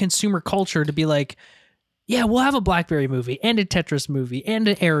into the consumer culture to be like, yeah, we'll have a BlackBerry movie and a Tetris movie and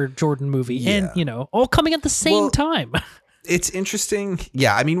an Air Jordan movie and, you know, all coming at the same time? It's interesting.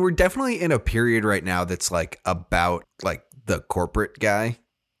 Yeah, I mean, we're definitely in a period right now that's like about like the corporate guy.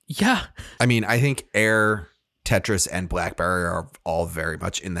 Yeah. I mean, I think Air, Tetris, and BlackBerry are all very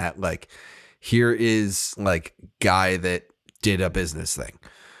much in that, like, here is like guy that did a business thing.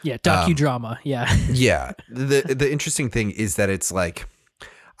 Yeah, docudrama. Yeah. Yeah. The interesting thing is that it's like,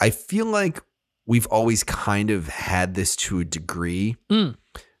 I feel like we've always kind of had this to a degree,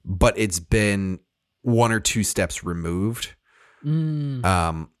 but it's been one or two steps removed.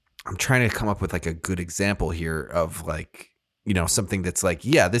 I'm trying to come up with like a good example here of like, you know, something that's like,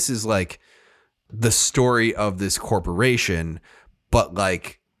 yeah, this is like the story of this corporation, but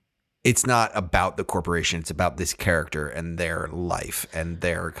like, it's not about the corporation. It's about this character and their life and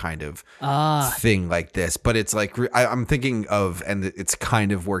their kind of thing like this. But it's like, I'm thinking of, and it's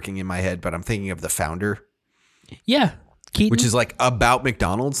kind of working in my head, but I'm thinking of The Founder. Yeah. Keaton. Which is like about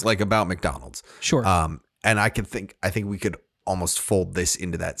McDonald's, Sure. And I think we could almost fold this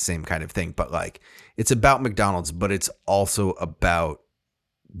into that same kind of thing, but like, it's about McDonald's, but it's also about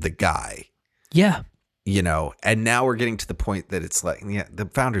the guy. Yeah. You know, and now we're getting to the point that it's like, yeah, The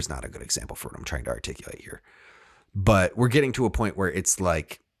Founder's not a good example for what I'm trying to articulate here, but we're getting to a point where it's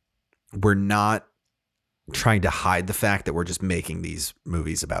like, we're not trying to hide the fact that we're just making these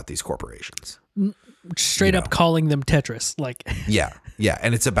movies about these corporations. Straight up calling them Tetris. Like, yeah.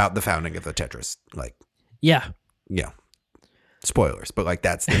 And it's about the founding of the Tetris. Like, yeah. Spoilers, but like,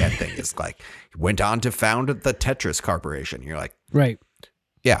 that's the end thing is like, went on to found the Tetris Corporation. You're like, right.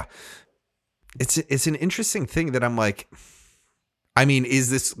 Yeah. It's an interesting thing that I'm like, I mean, is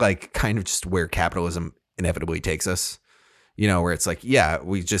this like kind of just where capitalism inevitably takes us? You know, where it's like, yeah,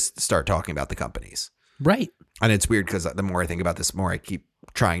 we just start talking about the companies. Right. And it's weird because the more I think about this, the more I keep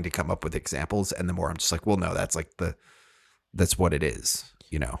trying to come up with examples. And the more I'm just like, well, no, that's like that's what it is,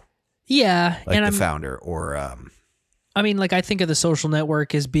 you know? Yeah. Like and The Founder or, I mean, like, I think of The Social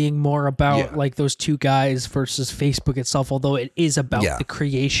Network as being more about like those two guys versus Facebook itself, although it is about the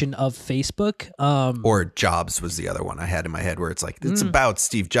creation of Facebook. Or Jobs was the other one I had in my head where it's like, it's about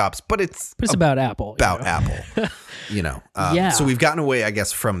Steve Jobs, but it's about Apple. About Apple, you know? So we've gotten away, I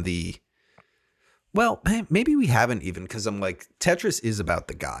guess, from well, maybe we haven't even, because I'm like, Tetris is about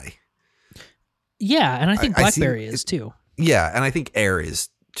the guy. Yeah, and I think BlackBerry is too. Yeah, and I think Air is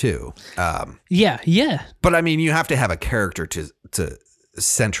too. Yeah. But I mean, you have to have a character to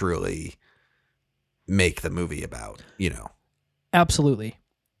centrally make the movie about, you know. Absolutely.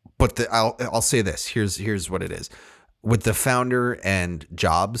 But I'll say this. Here's what it is. With The Founder and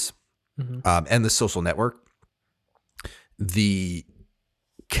Jobs, and The Social Network, the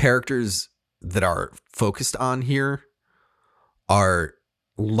characters that are focused on here are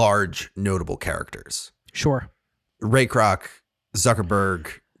large notable characters. Sure. Ray Kroc,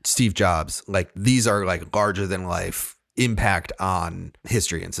 Zuckerberg, Steve Jobs, like these are like larger than life impact on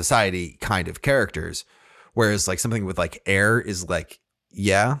history and society kind of characters. Whereas like something with like Air is like,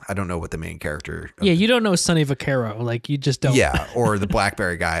 yeah, I don't know what the main character. Yeah, you don't know Sonny Vaccaro. Like you just don't. Yeah, or the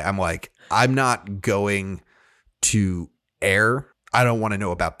BlackBerry guy. I'm like, I'm not going to Air. I don't want to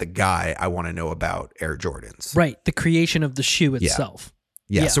know about the guy. I want to know about Air Jordans. Right. The creation of the shoe itself.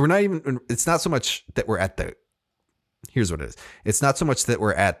 Yeah. So we're not even, it's not so much that we're at the, here's what it is. It's not so much that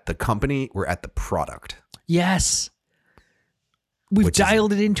we're at the company, we're at the product. Yes. We've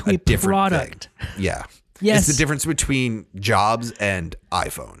dialed it into a product. Thing. Yeah. Yes. It's the difference between Jobs and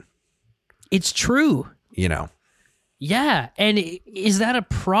iPhone. It's true. You know? Yeah. And is that a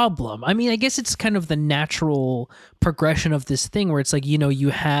problem? I mean, I guess it's kind of the natural progression of this thing where it's like, you know, you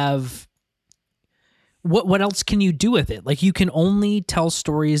have what else can you do with it? Like you can only tell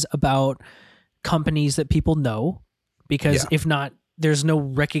stories about companies that people know because if not, there's no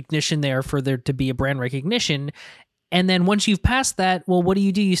recognition there for there to be a brand recognition. And then once you've passed that, well, what do?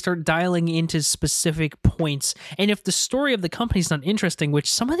 You start dialing into specific points. And if the story of the company is not interesting,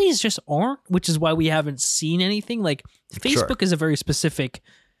 which some of these just aren't, which is why we haven't seen anything, like Facebook is a very specific,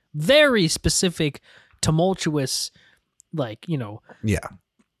 tumultuous, like, you know,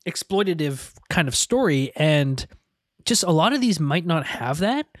 exploitative kind of story. And just a lot of these might not have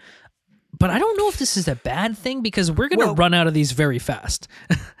that. But I don't know if this is a bad thing because we're going to run out of these very fast.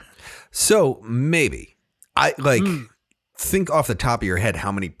 So maybe. I like think off the top of your head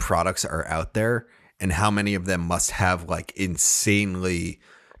how many products are out there and how many of them must have like insanely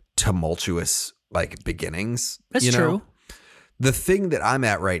tumultuous like beginnings. That's true. The thing that I'm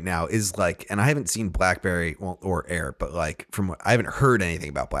at right now is like, and I haven't seen BlackBerry or Air, but like I haven't heard anything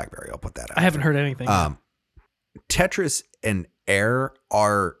about BlackBerry. I'll put that out. I haven't heard anything. Tetris and Air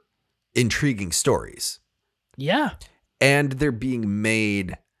are intriguing stories. Yeah. And they're being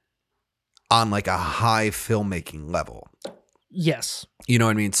made on like a high filmmaking level. Yes. You know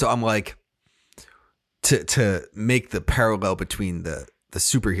what I mean? So I'm like, to make the parallel between the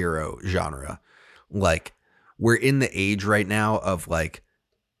superhero genre, like we're in the age right now of like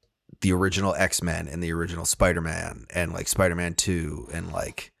the original X-Men and the original Spider-Man and like Spider-Man 2 and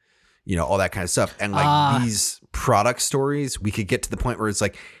like, you know, all that kind of stuff. And like these product stories, we could get to the point where it's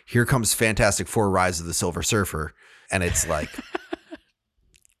like, here comes Fantastic Four: Rise of the Silver Surfer. And it's like,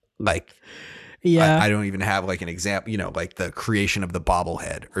 yeah, I don't even have like an example, you know, like the creation of the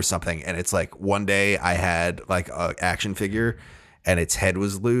bobblehead or something. And it's like one day I had like an action figure and its head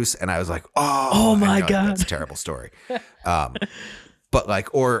was loose and I was like, oh my God, that's a terrible story. But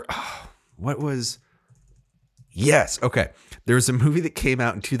like, or what was, okay. There was a movie that came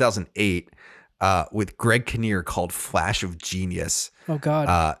out in 2008 with Greg Kinnear called Flash of Genius. Oh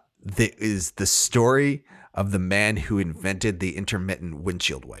God. That is the story of the man who invented the intermittent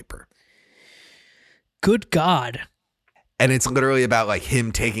windshield wiper. Good God. And it's literally about like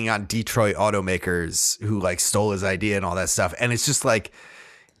him taking on Detroit automakers who like stole his idea and all that stuff. And it's just like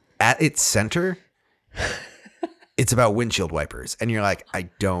at its center, it's about windshield wipers. And you're like, I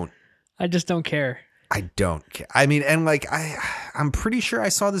just don't care. I don't care. I mean, and like, I'm pretty sure I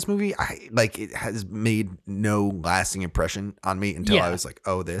saw this movie. It has made no lasting impression on me until I was like,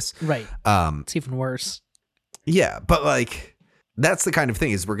 oh, this. Right. It's even worse. Yeah. But like, that's the kind of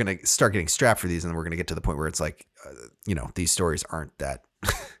thing is we're going to start getting strapped for these and then we're going to get to the point where it's like, you know, these stories aren't that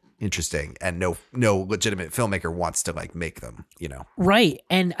interesting and no legitimate filmmaker wants to like make them, you know? Right.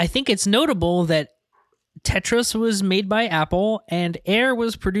 And I think it's notable that Tetris was made by Apple and Air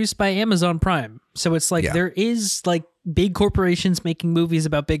was produced by Amazon Prime. So it's like there is like big corporations making movies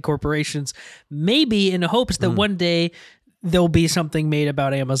about big corporations, maybe in hopes that one day there'll be something made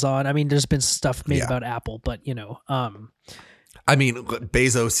about Amazon. I mean, there's been stuff made about Apple, but you know, I mean,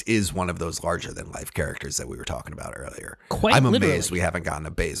 Bezos is one of those larger than life characters that we were talking about earlier. I'm amazed we haven't gotten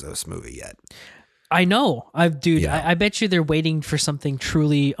a Bezos movie yet. I know. I bet you they're waiting for something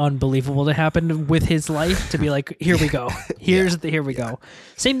truly unbelievable to happen with his life to be like, here we go. Here we go.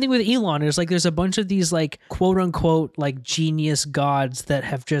 Same thing with Elon. There's a bunch of these like quote unquote like genius gods that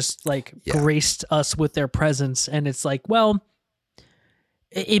have just like graced us with their presence. And it's like, well,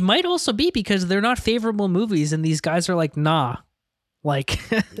 it might also be because they're not favorable movies and these guys are like, nah. Like,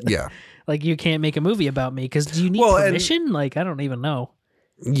 like you can't make a movie about me because do you need permission? Like, I don't even know.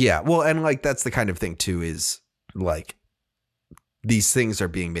 Yeah. Well, and like, that's the kind of thing too, is like these things are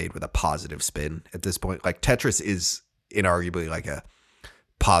being made with a positive spin at this point. Like Tetris is inarguably like a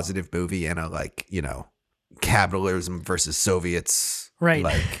positive movie and a like, you know, capitalism versus Soviets. Right.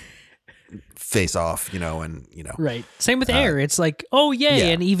 Like face off, and Right. Same with Air. It's like, oh, yay.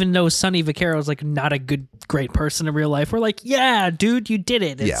 Yeah. And even though Sonny Vaccaro is like not a great person in real life, we're like, yeah, dude, you did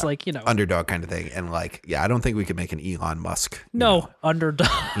it. It's like, underdog kind of thing. And like, I don't think we could make an Elon Musk, underdog,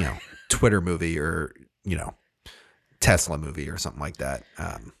 Twitter movie or, Tesla movie or something like that.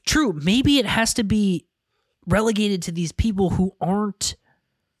 True. Maybe it has to be relegated to these people who aren't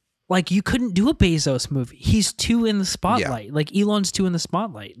like, you couldn't do a Bezos movie. He's too in the spotlight. Yeah. Like Elon's too in the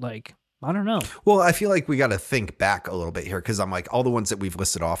spotlight. Like, I don't know. Well, I feel like we got to think back a little bit here because I'm like all the ones that we've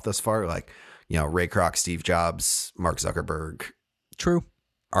listed off thus far, like, Ray Kroc, Steve Jobs, Mark Zuckerberg. True.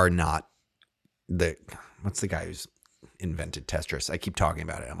 Are not what's the guy who's invented Tetris? I keep talking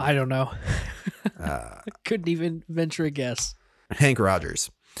about it. I don't know. Couldn't even venture a guess. Hank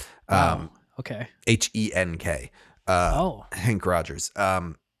Rogers. Okay. Henk. Oh. Hank Rogers.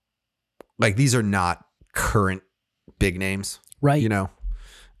 Like these are not current big names. Right.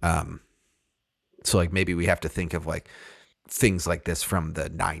 So like maybe we have to think of like things like this from the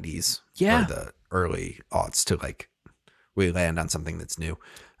 90s or the early aughts to like we land on something that's new.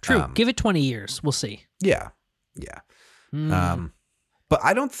 True. Give it 20 years. We'll see. Yeah. Yeah. But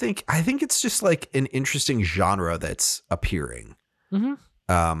I think it's just like an interesting genre that's appearing. Mm-hmm.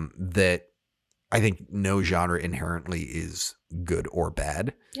 That I think no genre inherently is good or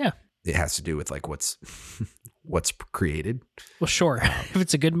bad. Yeah. It has to do with like what's created. Well, sure. If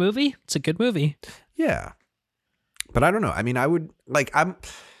it's a good movie, it's a good movie. Yeah. But I don't know. I mean, I would like,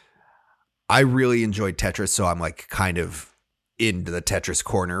 I really enjoyed Tetris. So I'm like kind of into the Tetris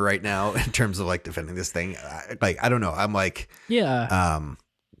corner right now in terms of like defending this thing. I don't know. I'm like,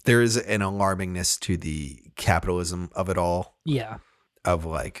 there is an alarmingness to the capitalism of it all. Yeah. Of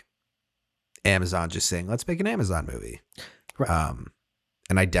like Amazon just saying, let's make an Amazon movie. Right.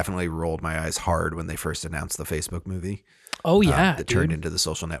 And I definitely rolled my eyes hard when they first announced the Facebook movie. Oh yeah. That turned into The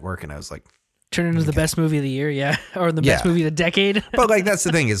Social Network. And I was like, turned into the best movie of the year. Yeah. Or the best movie of the decade. But like, that's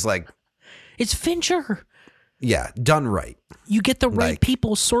the thing is like, it's Fincher. Yeah. Done right. You get the right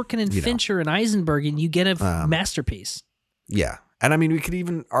people, Sorkin and Fincher and Eisenberg, and you get a masterpiece. Yeah. And I mean, we could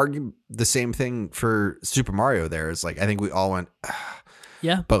even argue the same thing for Super Mario there. It's like, I think we all went,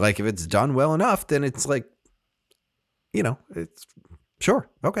 yeah. But like, if it's done well enough, then it's like, it's sure.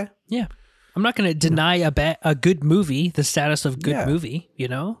 Okay. Yeah. I'm not going to deny a good movie, the status of good movie,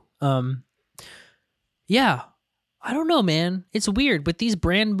 Yeah. I don't know, man. It's weird. But these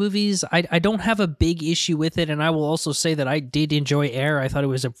brand movies, I don't have a big issue with it. And I will also say that I did enjoy Air. I thought it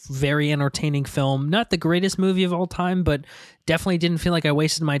was a very entertaining film. Not the greatest movie of all time, but definitely didn't feel like I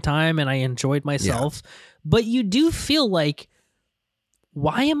wasted my time and I enjoyed myself. Yeah. But you do feel like,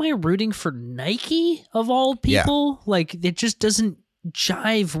 why am I rooting for Nike of all people? Yeah. Like, it just doesn't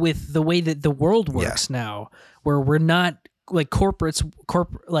jive with the way that the world works now, where we're not like corporations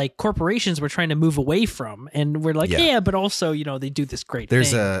we're trying to move away from, and we're like, but also, they do this great thing.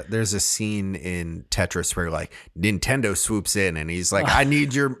 There's a scene in Tetris where like Nintendo swoops in and he's like, I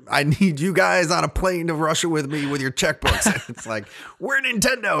need you guys on a plane to Russia with me with your checkbooks. And it's like, we're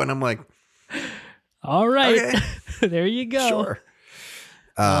Nintendo. And I'm like, all right, okay. There you go. Sure.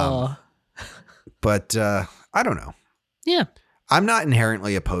 But I don't know. Yeah. I'm not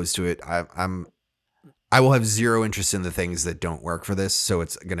inherently opposed to it. I will have zero interest in the things that don't work for this. So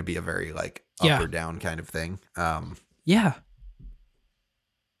it's going to be a very like up or down kind of thing. Yeah.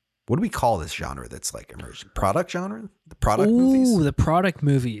 What do we call this genre that's like emerging? Product genre? The product movies? Ooh, the product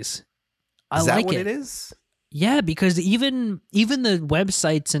movies. Is that what it is? Yeah, because even the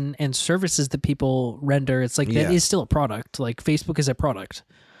websites and services that people render, it's like that is still a product. Like Facebook is a product.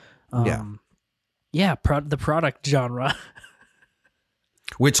 The product genre.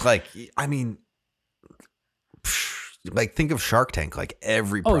 Which, like, I mean, like, think of Shark Tank. Like,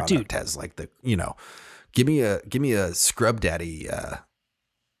 every product has like the, give me a Scrub Daddy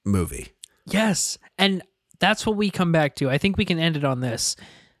movie. Yes, and that's what we come back to. I think we can end it on this.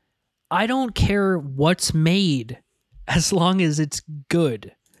 I don't care what's made as long as it's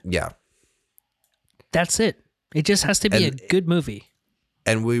good. Yeah. That's it. It just has to be a good movie.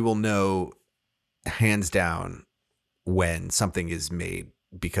 And we will know hands down when something is made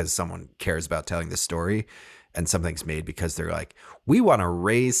because someone cares about telling the story, and something's made because they're like, we want to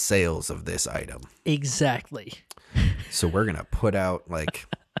raise sales of this item. Exactly. So we're going to put out like,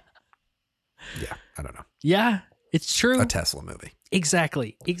 I don't know. Yeah, it's true. A Tesla movie.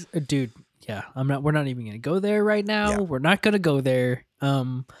 Exactly. Dude, yeah, we're not even going to go there right now. Yeah. We're not going to go there.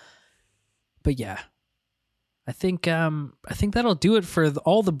 But yeah, I think that'll do it for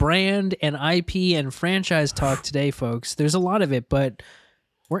all the brand and IP and franchise talk today, folks. There's a lot of it, but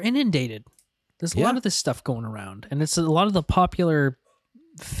we're inundated. There's a lot of this stuff going around, and it's a lot of the popular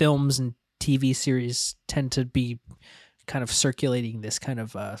films and TV series tend to be kind of circulating this kind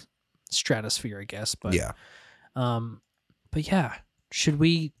of stratosphere, I guess. But yeah, should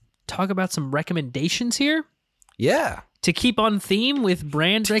we talk about some recommendations here? Yeah. To keep on theme with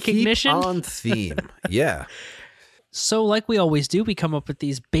brand recognition? Keep on theme, yeah. So like we always do, we come up with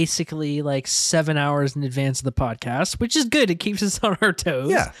these basically like 7 hours in advance of the podcast, which is good. It keeps us on our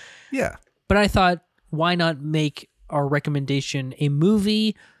toes. Yeah, yeah. But I thought, why not make our recommendation a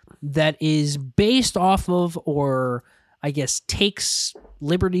movie that is based off of, or I guess takes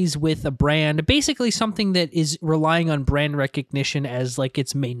liberties with a brand, basically something that is relying on brand recognition as like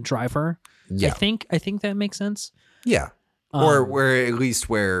its main driver. Yeah. I think that makes sense. Yeah. Or where at least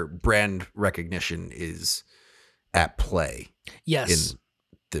where brand recognition is at play. Yes. In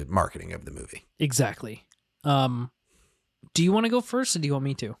the marketing of the movie. Exactly. Do you want to go first or do you want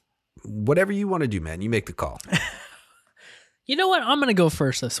me to? Whatever you want to do, man. You make the call. You know what? I'm going to go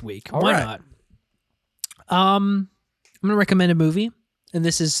first this week. All Why right. not? I'm going to recommend a movie. And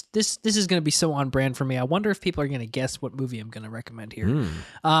this is going to be so on brand for me. I wonder if people are going to guess what movie I'm going to recommend here.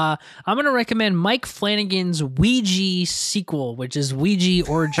 I'm going to recommend Mike Flanagan's Ouija sequel, which is Ouija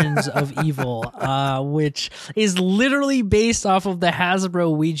Origins of Evil, which is literally based off of the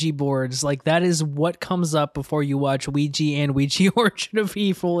Hasbro Ouija boards. Like, that is what comes up before you watch Ouija, and Ouija Origin of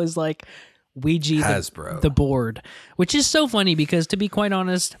Evil is like Ouija Hasbro. The board, which is so funny because, to be quite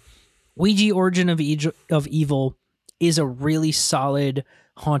honest, Ouija Origin of Evil is a really solid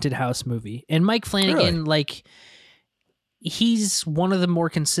haunted house movie. And Mike Flanagan, like, he's one of the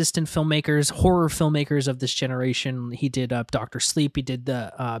more consistent horror filmmakers of this generation. He did Dr. Sleep. He did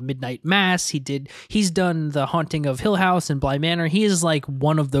the Midnight Mass. He's done The Haunting of Hill House and Bly Manor. He is like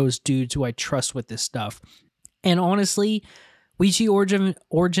one of those dudes who I trust with this stuff. And honestly, Ouija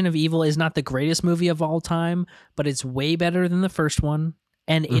Origin of Evil is not the greatest movie of all time, but it's way better than the first one.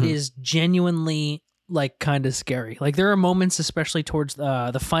 And it is genuinely like kind of scary. Like, there are moments, especially towards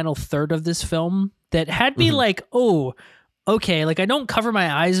the final third of this film, that had me like, oh, okay. Like, I don't cover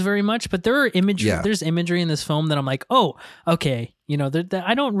my eyes very much, but there are imagery. Yeah. There's imagery in this film that I'm like, oh, okay. You know,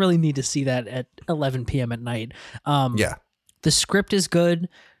 I don't really need to see that at 11 p.m. at night. The script is good.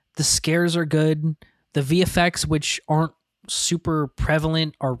 The scares are good. The VFX, which aren't super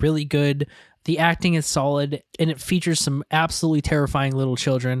prevalent, are really good. The acting is solid, and it features some absolutely terrifying little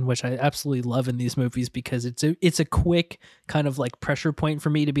children, which I absolutely love in these movies because it's a quick kind of like pressure point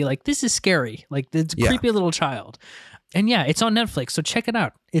for me to be like, this is scary. Like, it's a creepy little child. And yeah, it's on Netflix, so check it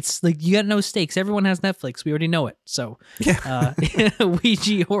out. It's like, you got no stakes. Everyone has Netflix. We already know it. So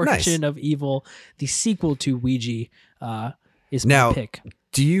Ouija Origin of Evil, the sequel to Ouija, is my pick.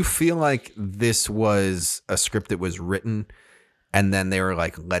 Do you feel like this was a script that was written and then they were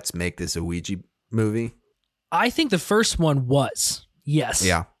like, let's make this a Ouija movie? I think the first one was. Yes.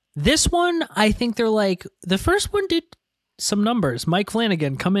 Yeah. This one, I think they're like, the first one did some numbers. Mike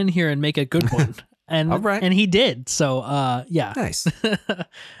Flanagan, come in here and make a good one. And and he did. So, yeah. Nice.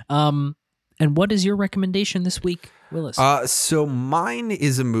 And what is your recommendation this week, Willis? So mine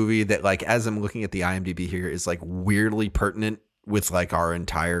is a movie that, like, as I'm looking at the IMDb here, is like weirdly pertinent with like our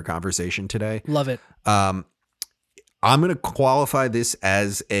entire conversation today. Love it. I'm going to qualify this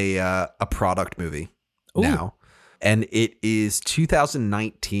as a product movie now. And it is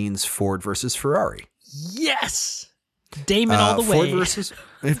 2019's Ford versus Ferrari. Yes. Damon all the way.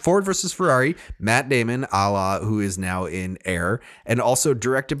 Ford versus Ferrari. Matt Damon, who is now in Air, and also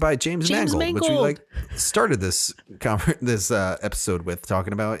directed by James Mangold, which we like started this episode with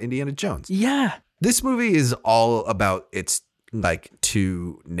talking about Indiana Jones. Yeah. This movie is all about its like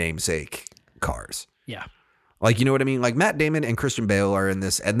two namesake cars. Yeah. Like, you know what I mean? Like, Matt Damon and Christian Bale are in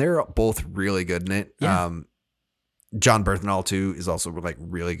this, and they're both really good in it. Yeah. John Bernthal, too, is also like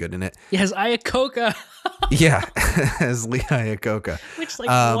really good in it. Yes, Iacocca. Yeah, as Lee Iacocca. Which, like,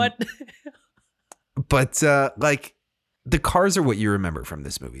 what? But, like, the cars are what you remember from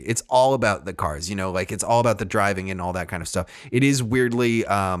this movie. It's all about the cars, you know, like, it's all about the driving and all that kind of stuff. It is weirdly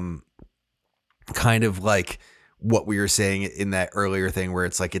kind of like what we were saying in that earlier thing where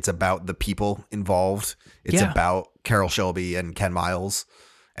it's like, it's about the people involved. It's about Carroll Shelby and Ken Miles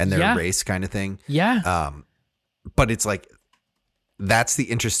and their race kind of thing. Yeah. But it's like, that's the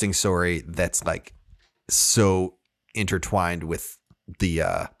interesting story that's like so intertwined with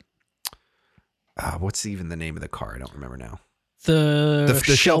the, what's even the name of the car? I don't remember now. The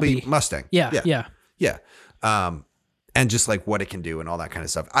Shelby Mustang. Yeah. And just like what it can do and all that kind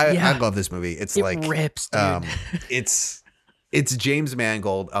of stuff. I love this movie. It rips, dude. It's James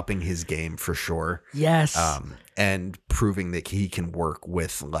Mangold upping his game for sure. Yes. And proving that he can work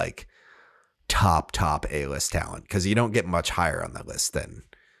with like top A-list talent, because you don't get much higher on the list than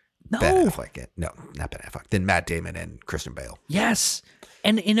No. Ben Affleck. No, not Ben Affleck. Then Matt Damon and Christian Bale. Yes.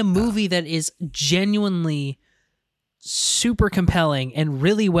 And in a movie that is genuinely super compelling and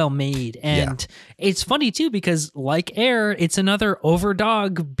really well made. And it's funny too, because like Air, it's another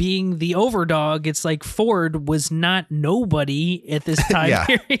overdog being the overdog. It's like Ford was not nobody at this time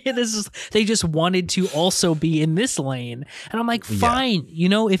period. They just wanted to also be in this lane. And I'm like, fine, you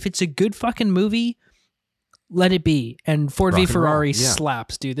know, if it's a good fucking movie, let it be. And Ford v Ferrari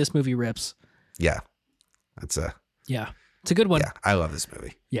slaps, dude. This movie rips. Yeah. It's a good one. Yeah, I love this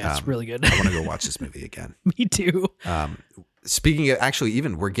movie. Yeah, it's really good. I want to go watch this movie again. Me too. Speaking of, actually,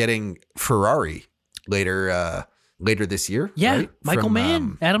 even we're getting Ferrari later this year. Yeah, right? Michael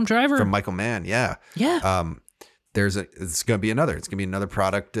Mann, Adam Driver. From Michael Mann, yeah. Yeah. It's going to be another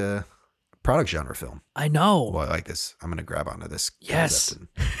product genre film. I know. Well, I like this. I'm going to grab onto this. Yes.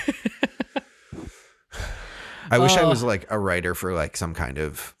 I wish I was like a writer for like some kind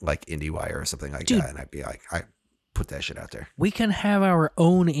of like IndieWire or something like that, and I'd be like, I put that shit out there. We can have our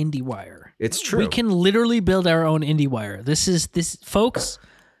own IndieWire. It's true. We can literally build our own IndieWire. This, folks,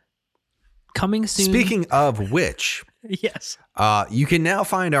 coming soon. Speaking of which, yes, you can now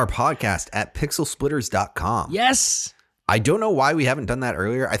find our podcast at Pixelsplitters.com. Yes. I don't know why we haven't done that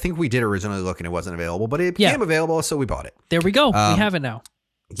earlier. I think we did originally look and it wasn't available, but it became available, so we bought it. There we go. We have it now.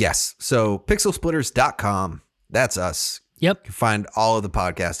 Yes. So Pixelsplitters.com. That's us. Yep. You can find all of the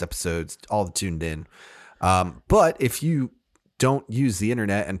podcast episodes, all the tuned in. But if you don't use the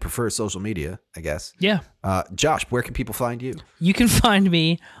internet and prefer social media, I guess. Yeah. Josh, where can people find you? You can find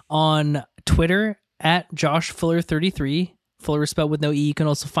me on Twitter at JoshFuller33. Fuller is spelled with no E. You can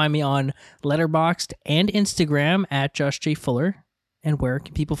also find me on Letterboxd and Instagram at Josh J. Fuller. And where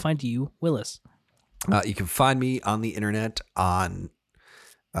can people find you, Willis? You can find me on the internet on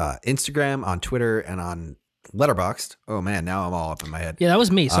Instagram, on Twitter, and on Letterboxd. Oh man, now I'm all up in my head. Yeah, that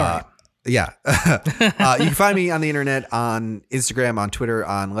was me. Sorry. You can find me on the internet, on Instagram, on Twitter,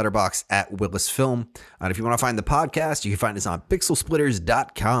 on Letterboxd at Willis Film. And if you want to find the podcast, you can find us on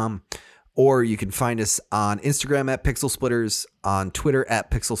Pixelsplitters.com, or you can find us on Instagram at Pixelsplitters, on Twitter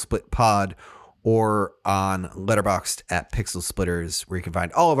at PixelSplitPod, or on Letterboxd at Pixelsplitters, where you can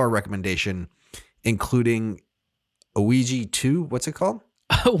find all of our recommendation, including Ouija 2. What's it called?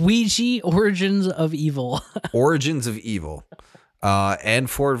 Ouija Origins of Evil. Origins of Evil. And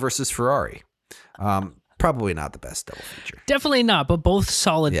Ford versus Ferrari. Probably not the best double feature. Definitely not, but both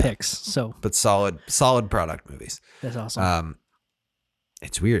solid picks. So, but solid product movies. That's awesome.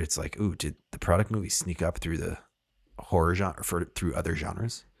 It's weird. It's like, ooh, did the product movie sneak up through the horror genre through other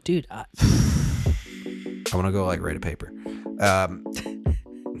genres? Dude, I want to go like write a paper.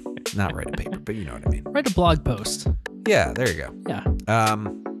 Not write a paper, but you know what I mean. Write a blog post. Yeah, there you go. Yeah.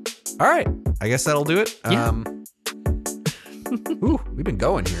 All right. I guess that'll do it. Yeah. Ooh, we've been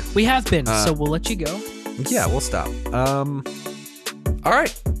going here. We have been, so we'll let you go. Yeah, we'll stop. All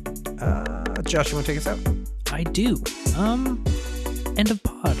right. Josh, you want to take us out? I do. End of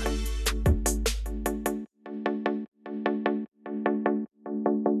pod.